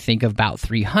you think about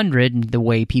 300, the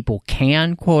way people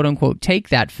can quote unquote take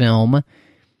that film,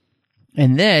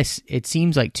 and this, it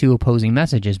seems like two opposing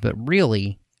messages, but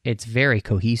really it's very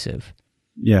cohesive.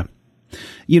 Yeah.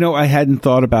 You know, I hadn't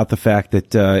thought about the fact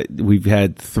that we've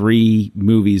had 3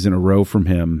 movies in a row from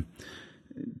him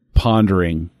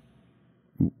pondering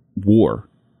war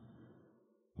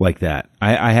like that.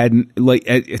 I hadn't, like,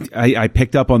 I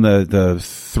picked up on the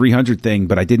 300 thing,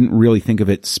 but I didn't really think of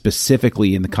it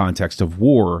specifically in the context of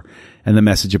war and the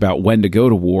message about when to go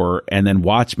to war. And then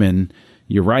Watchmen,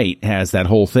 you're right, has that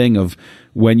whole thing of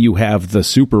when you have the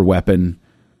super weapon,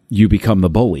 you become the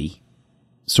bully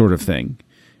sort of thing.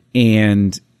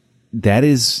 And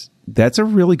that's a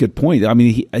really good point. I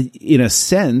mean, in a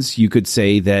sense, you could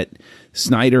say that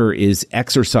Snyder is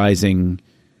exercising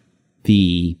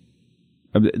the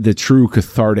true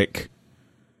cathartic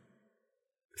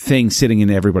thing sitting in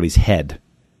everybody's head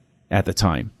at the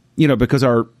time. You know, because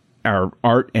our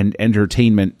art and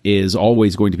entertainment is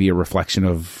always going to be a reflection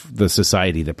of the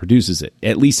society that produces it.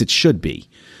 At least it should be.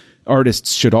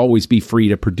 Artists should always be free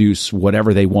to produce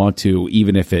whatever they want to,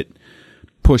 even if it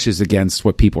pushes against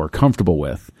what people are comfortable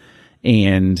with.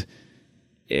 And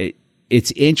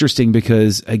it's interesting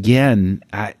because, again,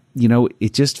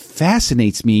 it just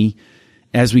fascinates me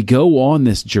as we go on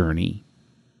this journey.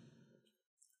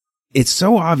 It's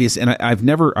so obvious, and I've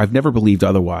never believed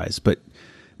otherwise, but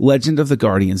Legend of the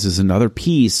Guardians is another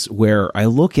piece where I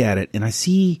look at it and I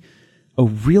see a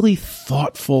really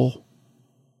thoughtful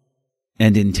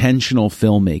and intentional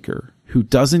filmmaker who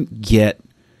doesn't get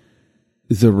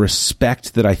the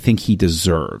respect that I think he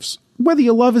deserves. Whether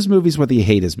you love his movies, whether you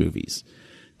hate his movies,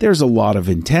 there's a lot of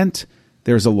intent.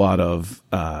 There's a lot of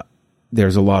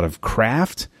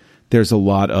craft. There's a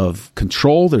lot of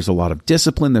control. There's a lot of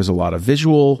discipline. There's a lot of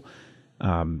visual,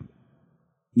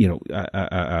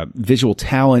 visual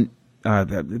talent.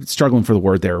 Struggling for the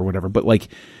word there or whatever, but like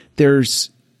there's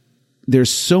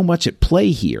so much at play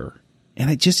here,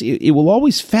 and it will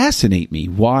always fascinate me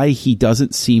why he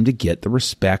doesn't seem to get the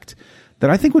respect that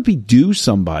I think would be due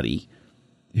somebody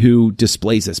who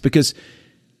displays this. Because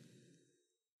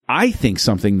I think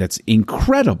something that's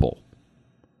incredible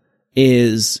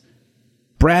is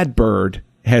Brad Bird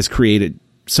has created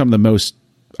some of the most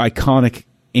iconic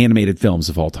animated films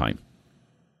of all time.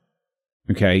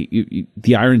 Okay,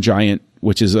 the Iron Giant,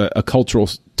 which is a cultural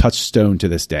touchstone to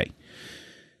this day.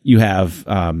 You have,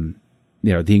 The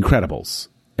Incredibles.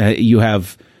 You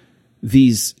have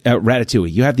these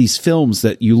Ratatouille. You have these films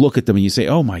that you look at them and you say,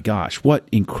 "Oh my gosh, what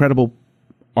incredible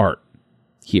art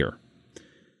here!"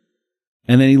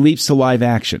 And then he leaps to live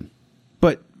action.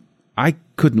 But I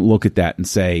couldn't look at that and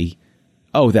say,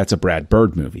 "Oh, that's a Brad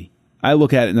Bird movie." I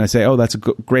look at it and I say, "Oh, that's a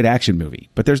great action movie."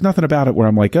 But there's nothing about it where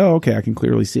I'm like, "Oh, okay, I can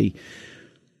clearly see."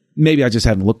 Maybe I just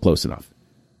haven't looked close enough.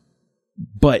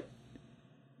 But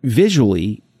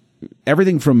visually,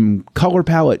 everything from color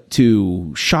palette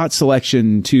to shot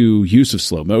selection to use of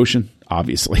slow motion,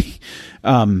 obviously,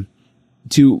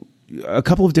 to a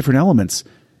couple of different elements.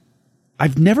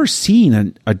 I've never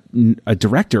seen a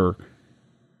director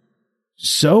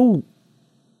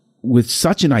with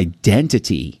such an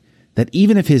identity that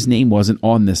even if his name wasn't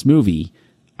on this movie,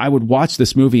 I would watch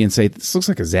this movie and say, "This looks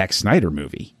like a Zack Snyder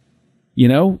movie."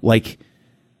 Like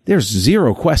there's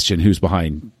zero question who's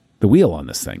behind the wheel on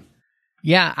this thing.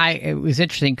 Yeah, it was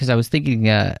interesting because I was thinking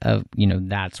of,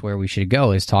 that's where we should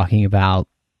go, is talking about,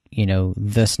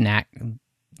 the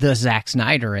Zack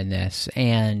Snyder in this.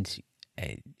 And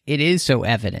it is so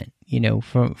evident,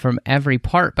 from every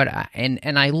part. But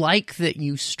I like that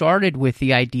you started with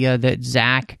the idea that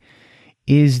Zack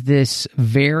is this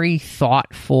very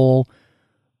thoughtful,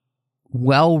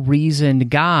 well-reasoned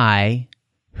guy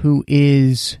who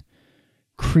is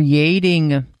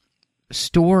creating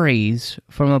stories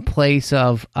from a place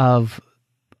of,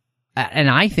 and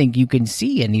I think you can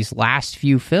see in these last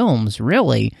few films,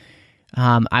 really,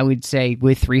 I would say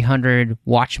with 300,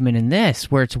 Watchmen, and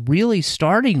this, where it's really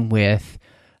starting with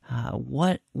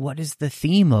what is the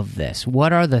theme of this?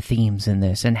 What are the themes in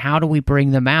this? And how do we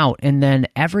bring them out? And then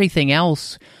everything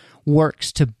else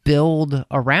works to build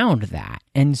around that.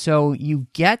 And so you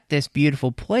get this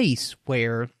beautiful place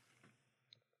where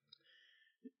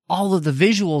all of the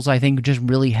visuals, I think, just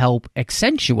really help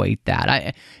accentuate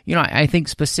that. I think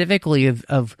specifically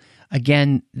of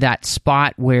again, that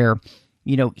spot where,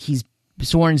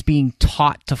 Soren's being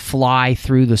taught to fly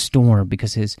through the storm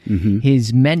because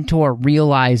his mentor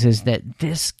realizes that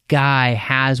this guy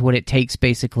has what it takes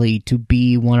basically to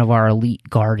be one of our elite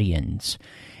guardians.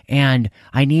 And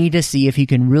I need to see if he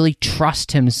can really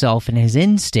trust himself and his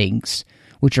instincts,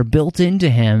 which are built into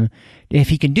him, if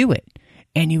he can do it.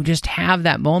 And you just have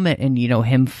that moment and,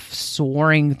 him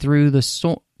soaring through the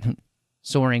storm.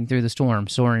 Soren is soaring through the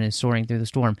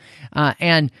storm.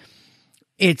 And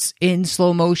it's in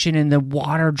slow motion and the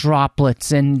water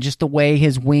droplets and just the way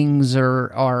his wings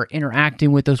are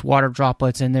interacting with those water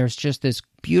droplets. And there's just this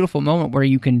beautiful moment where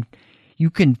you can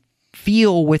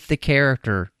feel with the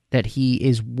character that he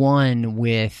is one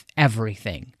with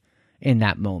everything in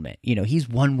that moment. He's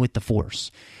one with the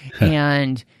Force.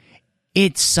 And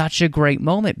it's such a great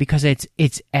moment because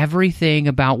it's everything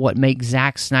about what makes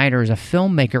Zack Snyder as a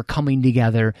filmmaker coming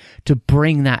together to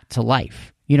bring that to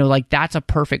life. That's a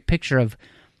perfect picture of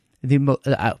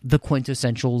the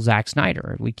quintessential Zack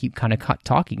Snyder we keep kind of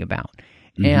talking about.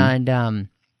 Mm-hmm. And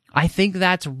I think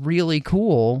that's really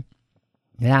cool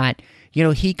that,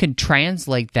 he can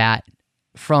translate that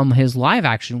from his live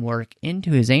action work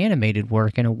into his animated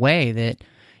work in a way that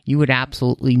you would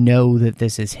absolutely know that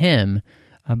this is him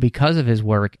because of his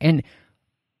work. And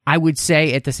I would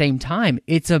say at the same time,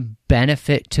 it's a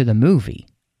benefit to the movie.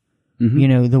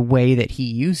 Mm-hmm. The way that he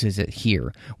uses it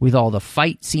here with all the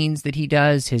fight scenes that he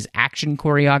does, his action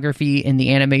choreography in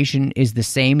the animation is the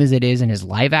same as it is in his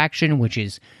live action, which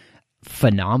is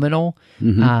phenomenal.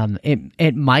 Mm-hmm.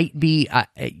 It might be,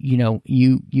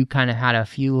 you kind of had a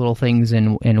few little things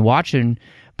in watching,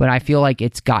 but I feel like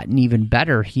it's gotten even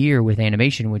better here with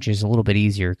animation, which is a little bit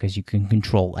easier because you can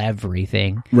control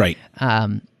everything. Right.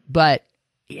 But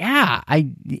yeah,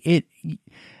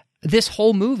 this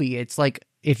whole movie, it's like,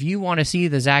 if you want to see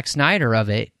the Zack Snyder of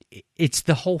it, it's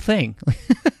the whole thing.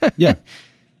 Yeah.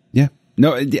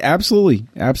 No, absolutely.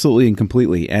 Absolutely and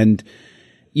completely. And,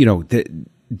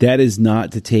 that is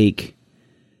not to take...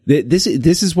 This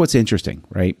is what's interesting,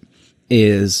 right?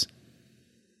 Is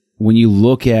when you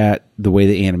look at the way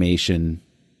the animation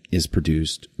is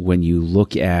produced, when you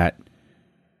look at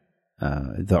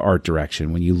the art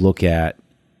direction, when you look at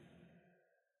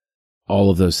all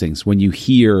of those things, when you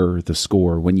hear the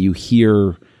score, when you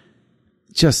hear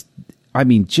just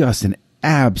an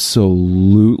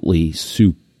absolutely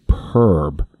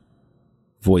superb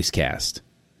voice cast.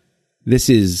 This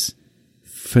is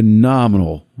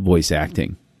phenomenal voice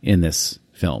acting in this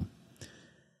film.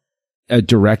 A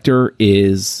director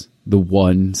is the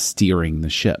one steering the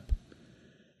ship.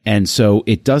 And so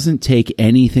it doesn't take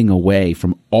anything away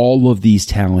from all of these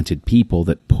talented people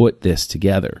that put this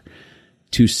together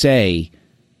to say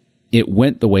it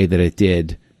went the way that it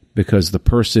did because the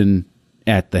person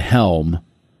at the helm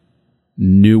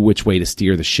knew which way to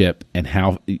steer the ship and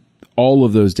how all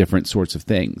of those different sorts of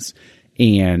things.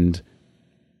 And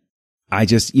I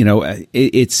just,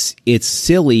 it's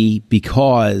silly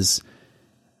because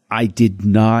I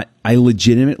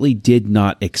legitimately did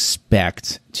not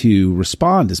expect to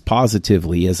respond as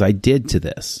positively as I did to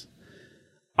this.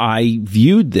 I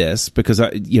viewed this because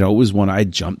it was one I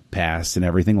jumped past and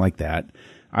everything like that.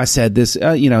 I said this,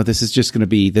 this is just going to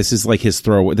be, this is like his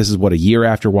throwaway. This is what, a year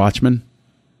after Watchmen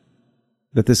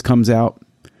that this comes out.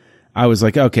 I was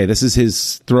like, okay, this is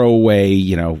his throwaway,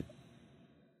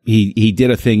 he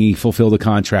did a thing, he fulfilled a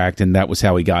contract, and that was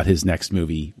how he got his next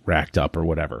movie racked up or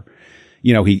whatever.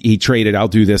 He traded, I'll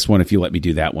do this one if you let me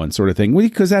do that one sort of thing.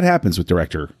 Because that happens with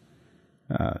director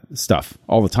stuff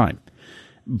all the time.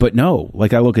 But no,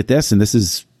 like I look at this and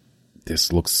this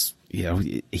looks,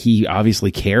 he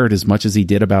obviously cared as much as he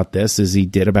did about this as he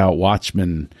did about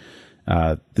Watchmen,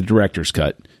 the director's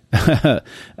cut,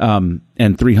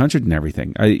 and 300 and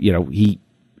everything.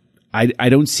 I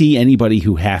don't see anybody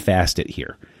who half-assed it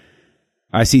here.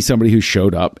 I see somebody who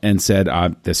showed up and said,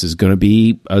 this is going to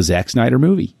be a Zack Snyder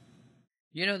movie.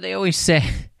 They always say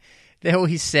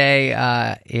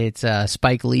it's a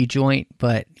Spike Lee joint,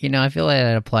 but I feel like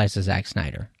that applies to Zack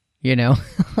Snyder.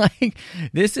 Like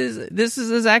this is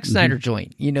a Zack Snyder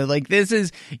joint. This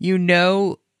is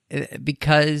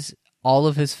because all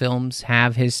of his films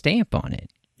have his stamp on it.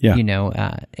 Yeah.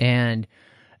 And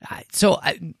so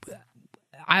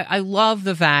I love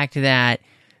the fact that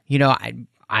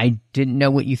I didn't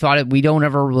know what you thought. We don't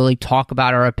ever really talk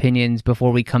about our opinions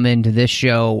before we come into this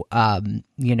show, and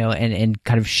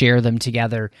kind of share them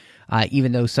together,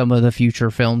 even though some of the future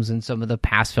films and some of the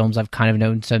past films I've kind of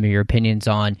known some of your opinions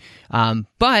on.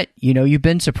 But, you've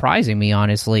been surprising me,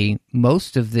 honestly,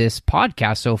 most of this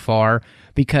podcast so far,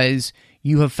 because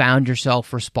you have found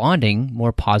yourself responding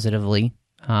more positively,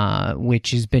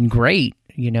 which has been great.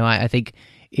 I think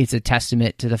it's a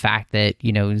testament to the fact that,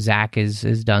 Zach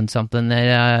has done something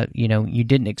that, you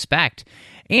didn't expect.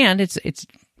 And it's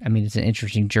an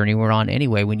interesting journey we're on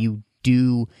anyway. When you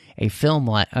do a film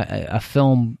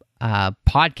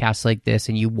podcast like this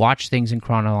and you watch things in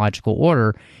chronological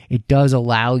order, it does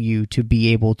allow you to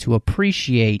be able to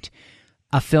appreciate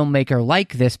a filmmaker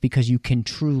like this because you can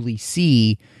truly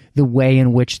see the way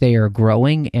in which they are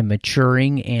growing and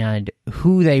maturing and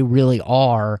who they really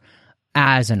are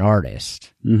as an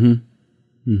artist.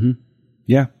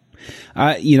 Yeah.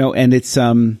 And it's,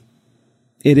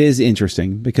 it is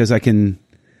interesting because this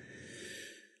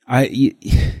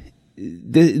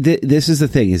is the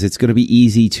thing, is it's going to be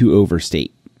easy to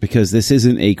overstate because this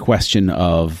isn't a question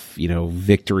of,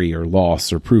 victory or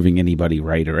loss or proving anybody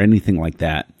right or anything like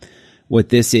that. What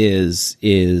this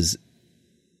is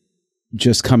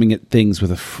just coming at things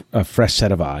with a fresh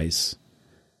set of eyes.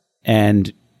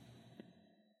 And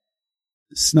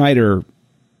Snyder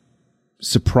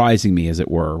surprising me, as it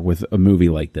were, with a movie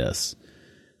like this,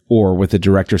 or with the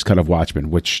director's cut of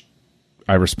Watchmen, which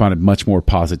I responded much more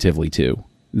positively to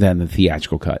than the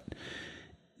theatrical cut.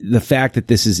 The fact that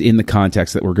this is in the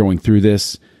context that we're going through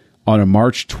this on a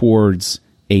march towards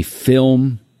a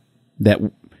film that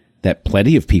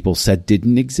plenty of people said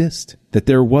didn't exist, that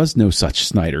there was no such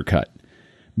Snyder cut,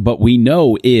 but we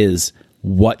know is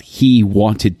what he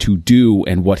wanted to do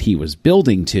and what he was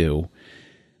building to.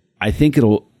 I think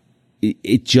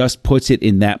it just puts it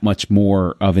in that much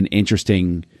more of an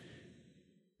interesting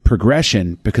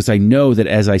progression, because I know that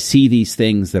as I see these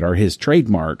things that are his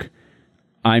trademark,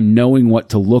 I'm knowing what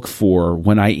to look for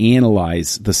when I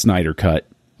analyze the Snyder cut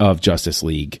of Justice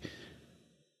League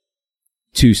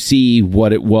to see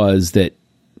what it was that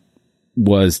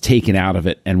was taken out of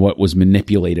it and what was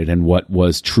manipulated and what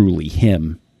was truly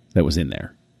him that was in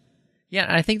there. Yeah,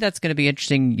 I think that's going to be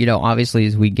interesting, obviously,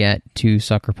 as we get to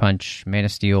Sucker Punch, Man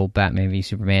of Steel, Batman v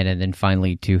Superman, and then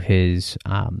finally to his,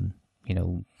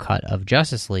 cut of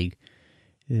Justice League,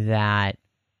 that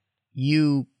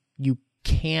you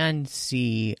can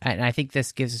see, and I think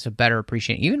this gives us a better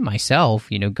appreciation, even myself,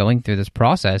 going through this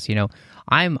process,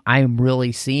 I'm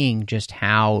really seeing just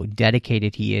how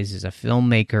dedicated he is as a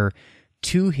filmmaker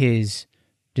to his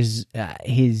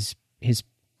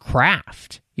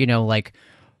craft, like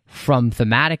from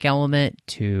thematic element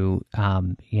to,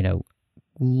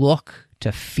 look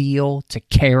to feel to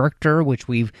character, which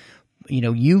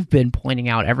you've been pointing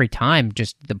out every time,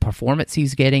 just the performance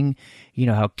he's getting,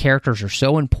 how characters are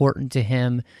so important to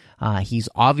him. He's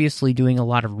obviously doing a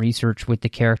lot of research with the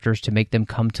characters to make them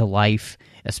come to life,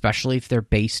 especially if they're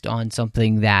based on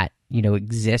something that,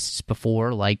 exists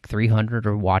before, like 300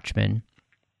 or Watchmen.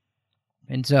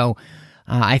 And so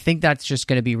I think that's just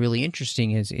going to be really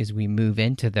interesting as we move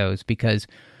into those because,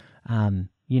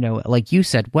 like you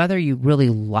said, whether you really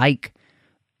like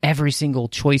every single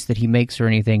choice that he makes or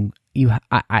anything,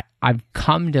 I've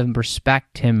come to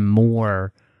respect him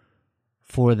more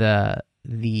for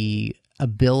the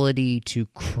ability to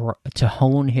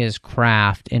hone his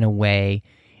craft in a way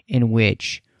in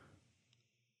which,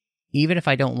 even if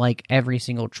I don't like every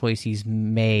single choice he's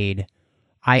made,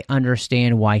 I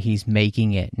understand why he's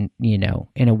making it, in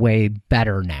a way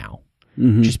better now.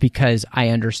 Mm-hmm. Just because I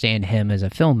understand him as a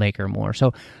filmmaker more.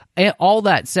 So all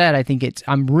that said, I think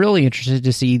I'm really interested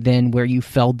to see then where you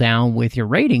fell down with your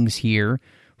ratings here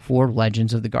for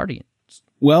Legends of the Guardians.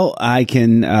 Well, I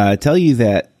can tell you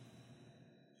that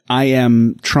I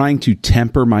am trying to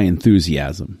temper my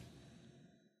enthusiasm.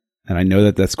 And I know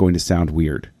that that's going to sound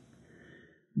weird.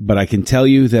 But I can tell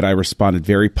you that I responded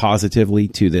very positively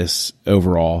to this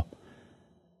overall.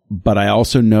 But I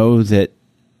also know that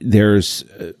there's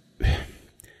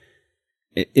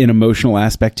an emotional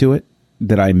aspect to it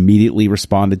that I immediately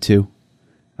responded to,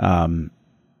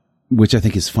 which I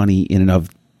think is funny in and of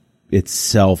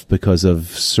itself because of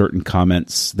certain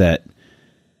comments that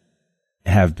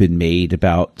have been made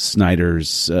about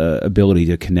Snyder's ability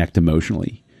to connect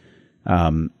emotionally.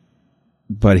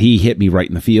 But he hit me right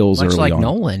in the feels much early like on.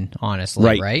 Nolan,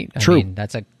 honestly, right? True. I mean,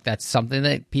 that's something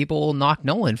that people knock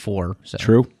Nolan for. So.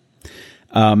 True.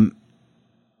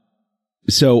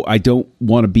 So I don't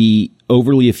want to be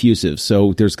overly effusive.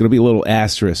 So there's going to be a little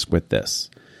asterisk with this.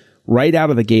 Right out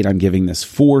of the gate, I'm giving this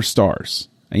 4 stars.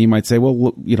 And you might say, well,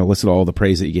 look, listen to all the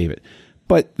praise that you gave it.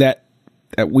 But that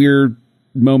weird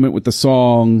moment with the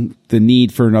song, the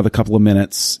need for another couple of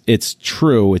minutes, it's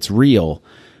true, it's real.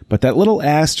 But that little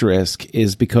asterisk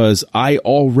is because I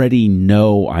already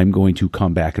know I'm going to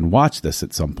come back and watch this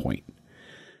at some point.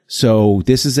 So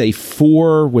this is a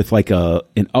 4 with like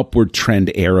an upward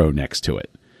trend arrow next to it.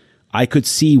 I could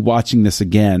see watching this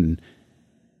again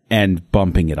and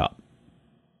bumping it up.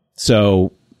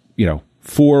 So,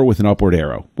 4 with an upward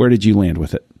arrow. Where did you land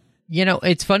with it?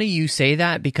 It's funny you say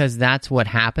that because that's what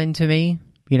happened to me.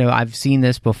 I've seen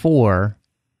this before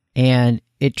and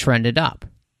it trended up.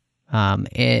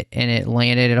 It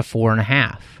landed at a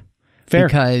 4.5. Fair.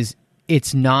 Because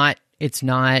it's not,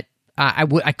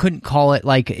 I couldn't call it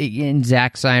like in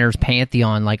Zack Snyder's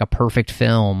pantheon, like a perfect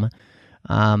film.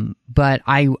 But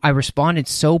I responded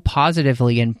so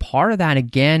positively. And part of that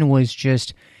again was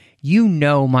just,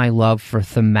 my love for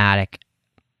thematic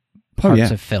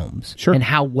parts of films. Sure. And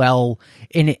how well,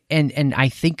 and I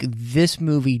think this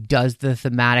movie does the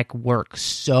thematic work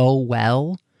so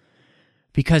well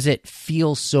because it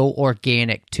feels so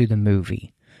organic to the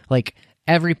movie. Like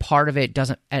every part of it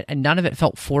doesn't, and none of it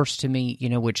felt forced to me,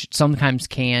 which sometimes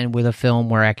can with a film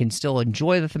where I can still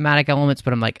enjoy the thematic elements,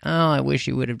 but I'm like, oh, I wish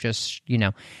you would have just,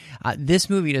 this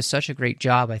movie does such a great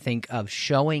job, I think, of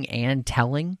showing and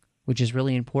telling, which is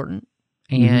really important.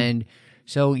 Mm-hmm. And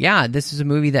so, yeah, this is a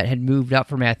movie that had moved up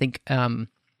for me. I think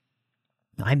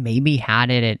I maybe had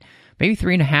it at maybe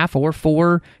 3.5 or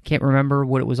 4. Can't remember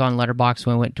what it was on Letterboxd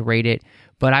when I went to rate it,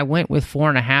 but I went with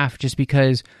 4.5 just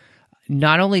because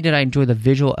not only did I enjoy the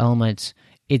visual elements,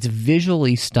 it's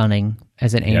visually stunning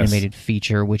as an animated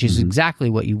feature, which is exactly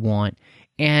what you want.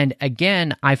 And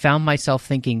again, I found myself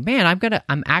thinking, man,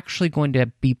 I'm actually going to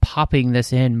be popping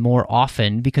this in more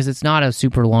often because it's not a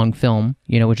super long film,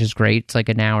 which is great. It's like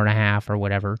an hour and a half or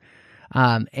whatever.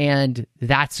 And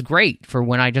that's great for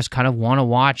when I just kind of want to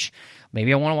watch.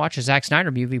 Maybe I want to watch a Zack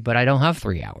Snyder movie, but I don't have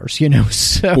 3 hours,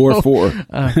 so, or 4.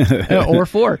 Or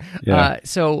 4. Yeah.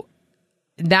 So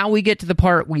now we get to the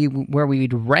part where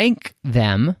we'd rank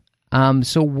them.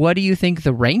 So what do you think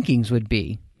the rankings would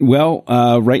be? Well,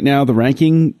 right now the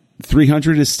ranking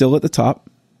 300 is still at the top.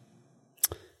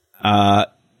 And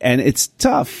it's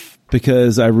tough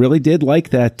because I really did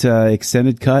like that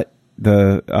extended cut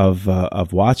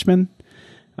of Watchmen.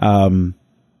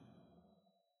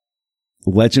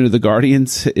 Legend of the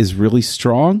Guardians is really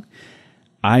strong.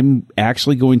 I'm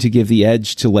actually going to give the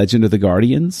edge to Legend of the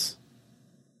Guardians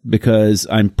because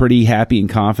I'm pretty happy and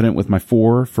confident with my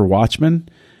 4 for Watchmen,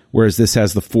 whereas this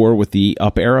has the 4 with the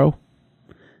up arrow.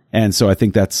 And so I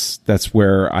think that's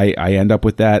where I end up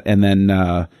with that. And then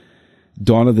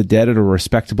Dawn of the Dead at a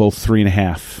respectable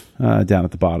 3.5 down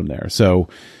at the bottom there. So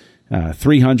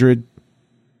 300,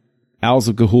 Owls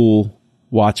of Ga'Hoole,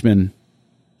 Watchmen,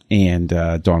 and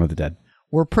Dawn of the Dead.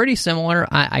 We're pretty similar.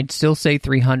 I'd still say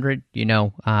 300.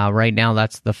 Right now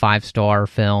that's the 5-star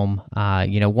film.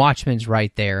 Watchmen's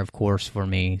right there, of course, for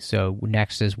me. So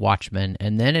next is Watchmen,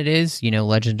 and then it is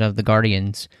Legend of the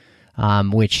Guardians,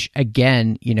 which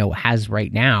again has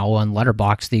right now on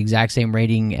Letterboxd the exact same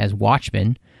rating as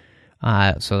Watchmen.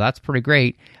 So that's pretty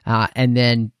great. And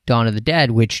then Dawn of the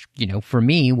Dead, which, for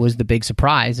me was the big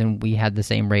surprise, and we had the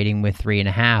same rating with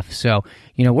 3.5. So,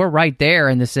 we're right there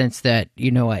in the sense that,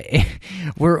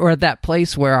 we're at that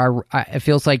place where it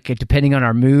feels like depending on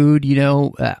our mood,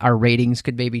 our ratings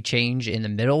could maybe change in the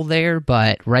middle there,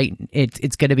 but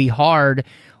it's going to be hard.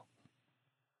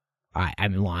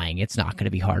 I'm lying. It's not going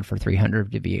to be hard for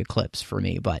 300 to be eclipsed for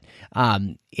me, but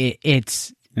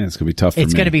it's... Yeah, it's going to be tough for me.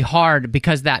 It's going to be hard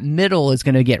because that middle is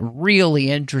going to get really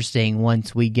interesting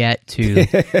once we get to,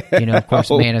 of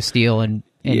course, Man of Steel and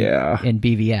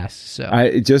BVS.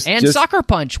 So Sucker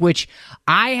Punch, which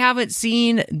I haven't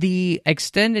seen the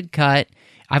extended cut.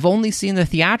 I've only seen the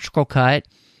theatrical cut.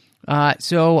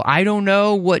 So I don't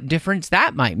know what difference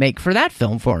that might make for that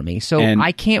film for me. So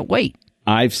I can't wait.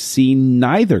 I've seen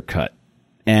neither cut,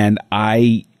 and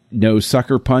I know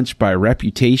Sucker Punch by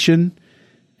reputation.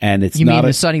 And it's you not mean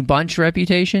the Sonny Bunch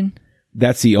reputation?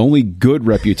 That's the only good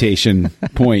reputation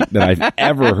point that I've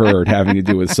ever heard having to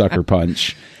do with Sucker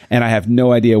Punch. And I have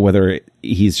no idea whether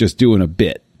he's just doing a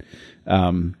bit.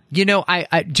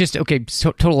 I just,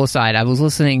 total aside, I was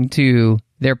listening to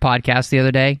their podcast the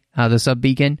other day, the Sub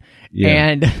Beacon,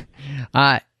 and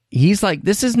he's like,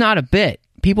 this is not a bit.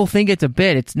 People think it's a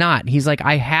bit. It's not. He's like,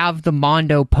 I have the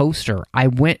Mondo poster. I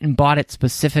went and bought it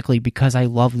specifically because I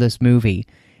love this movie.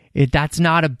 That's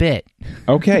not a bit.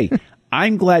 Okay.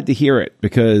 I'm glad to hear it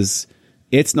because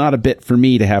it's not a bit for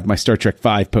me to have my Star Trek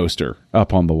V poster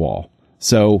up on the wall.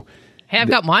 So, hey, I've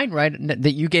got mine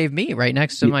that you gave me right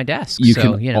next to my desk. You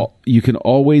can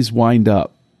always wind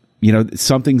up.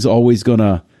 Something's always going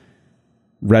to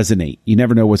resonate. You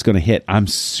never know what's going to hit. I'm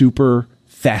super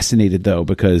fascinated though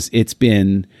because it's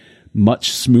been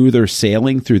much smoother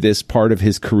sailing through this part of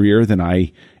his career than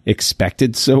I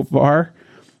expected so far.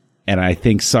 And I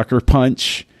think Sucker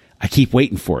Punch, I keep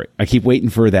waiting for it. I keep waiting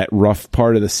for that rough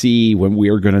part of the sea when we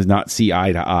are going to not see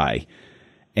eye to eye.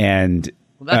 And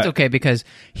that's okay because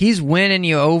he's winning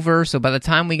you over. So by the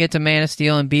time we get to Man of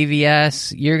Steel and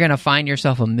BVS, you're going to find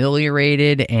yourself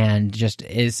ameliorated and just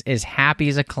as happy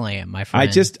as a clam, my friend.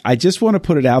 I just want to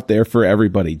put it out there for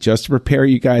everybody, just to prepare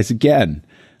you guys again.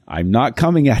 I'm not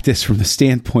coming at this from the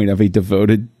standpoint of a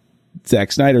devoted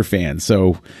Zack Snyder fan.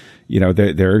 So, there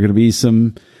are going to be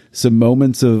some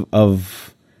moments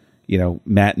of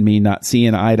Matt and me not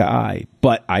seeing eye to eye,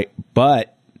 but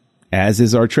as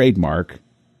is our trademark,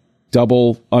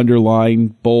 double underline,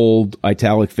 bold,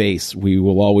 italic face, we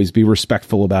will always be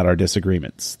respectful about our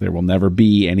disagreements. There will never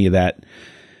be any of that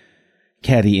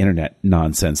catty internet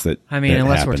nonsense unless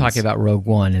happens. We're talking about Rogue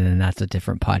One, and then that's a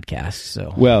different podcast.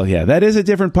 So, well, yeah, that is a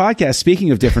different podcast.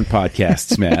 Speaking of different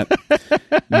podcasts, Matt,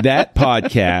 that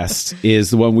podcast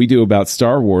is the one we do about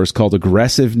Star Wars called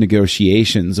Aggressive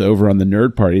Negotiations over on the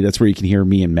Nerd Party. That's where you can hear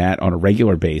me and Matt on a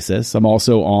regular basis. I'm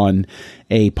also on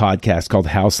a podcast called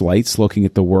House Lights, looking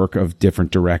at the work of different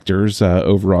directors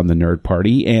over on the Nerd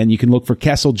Party. And you can look for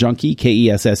Kessel Junkie,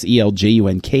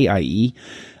 KESSELJUNKIE.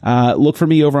 Look for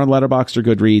me over on Letterboxd or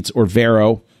Goodreads or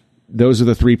Vero. Those are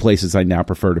the 3 places I now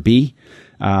prefer to be.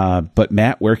 But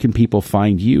Matt, where can people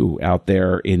find you out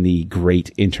there in the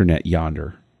great internet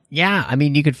yonder? Yeah,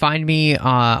 you could find me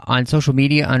on social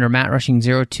media under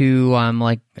MattRushing02. I'm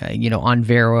on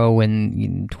Vero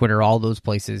and Twitter, all those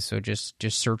places. So just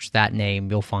search that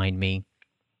name, you'll find me.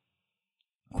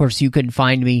 Of course, you can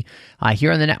find me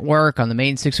here on the network, on the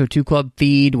main 602 Club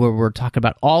feed, where we're talking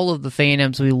about all of the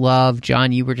fandoms we love.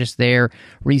 John, you were just there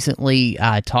recently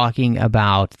talking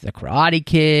about The Karate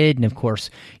Kid. And, of course,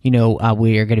 we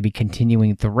are going to be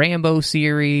continuing the Rambo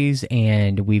series.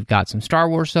 And we've got some Star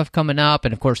Wars stuff coming up.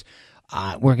 And, of course,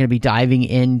 we're going to be diving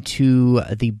into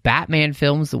the Batman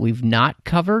films that we've not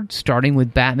covered, starting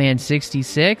with Batman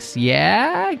 66.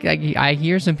 Yeah, I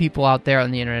hear some people out there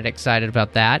on the internet excited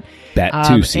about that.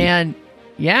 Bat-Tusi. And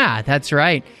yeah, that's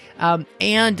right.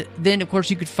 And then, of course,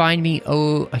 you could find me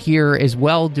here as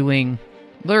well doing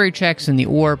Larry Checks and the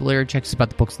Orb. Larry Checks is about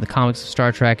the books and the comics of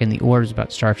Star Trek, and the Orb is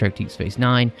about Star Trek Deep Space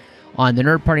Nine. On the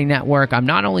Nerd Party Network, I'm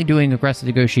not only doing Aggressive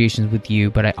Negotiations with you,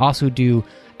 but I also do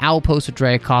Owl Post with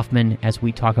Drea Kaufman as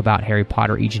we talk about Harry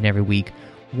Potter each and every week,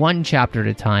 one chapter at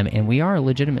a time, and we are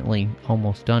legitimately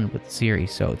almost done with the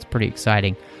series, so it's pretty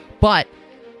exciting. But,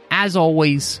 as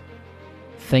always,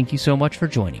 thank you so much for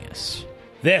joining us.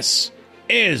 This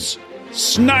is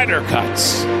Snyder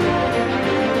Cuts.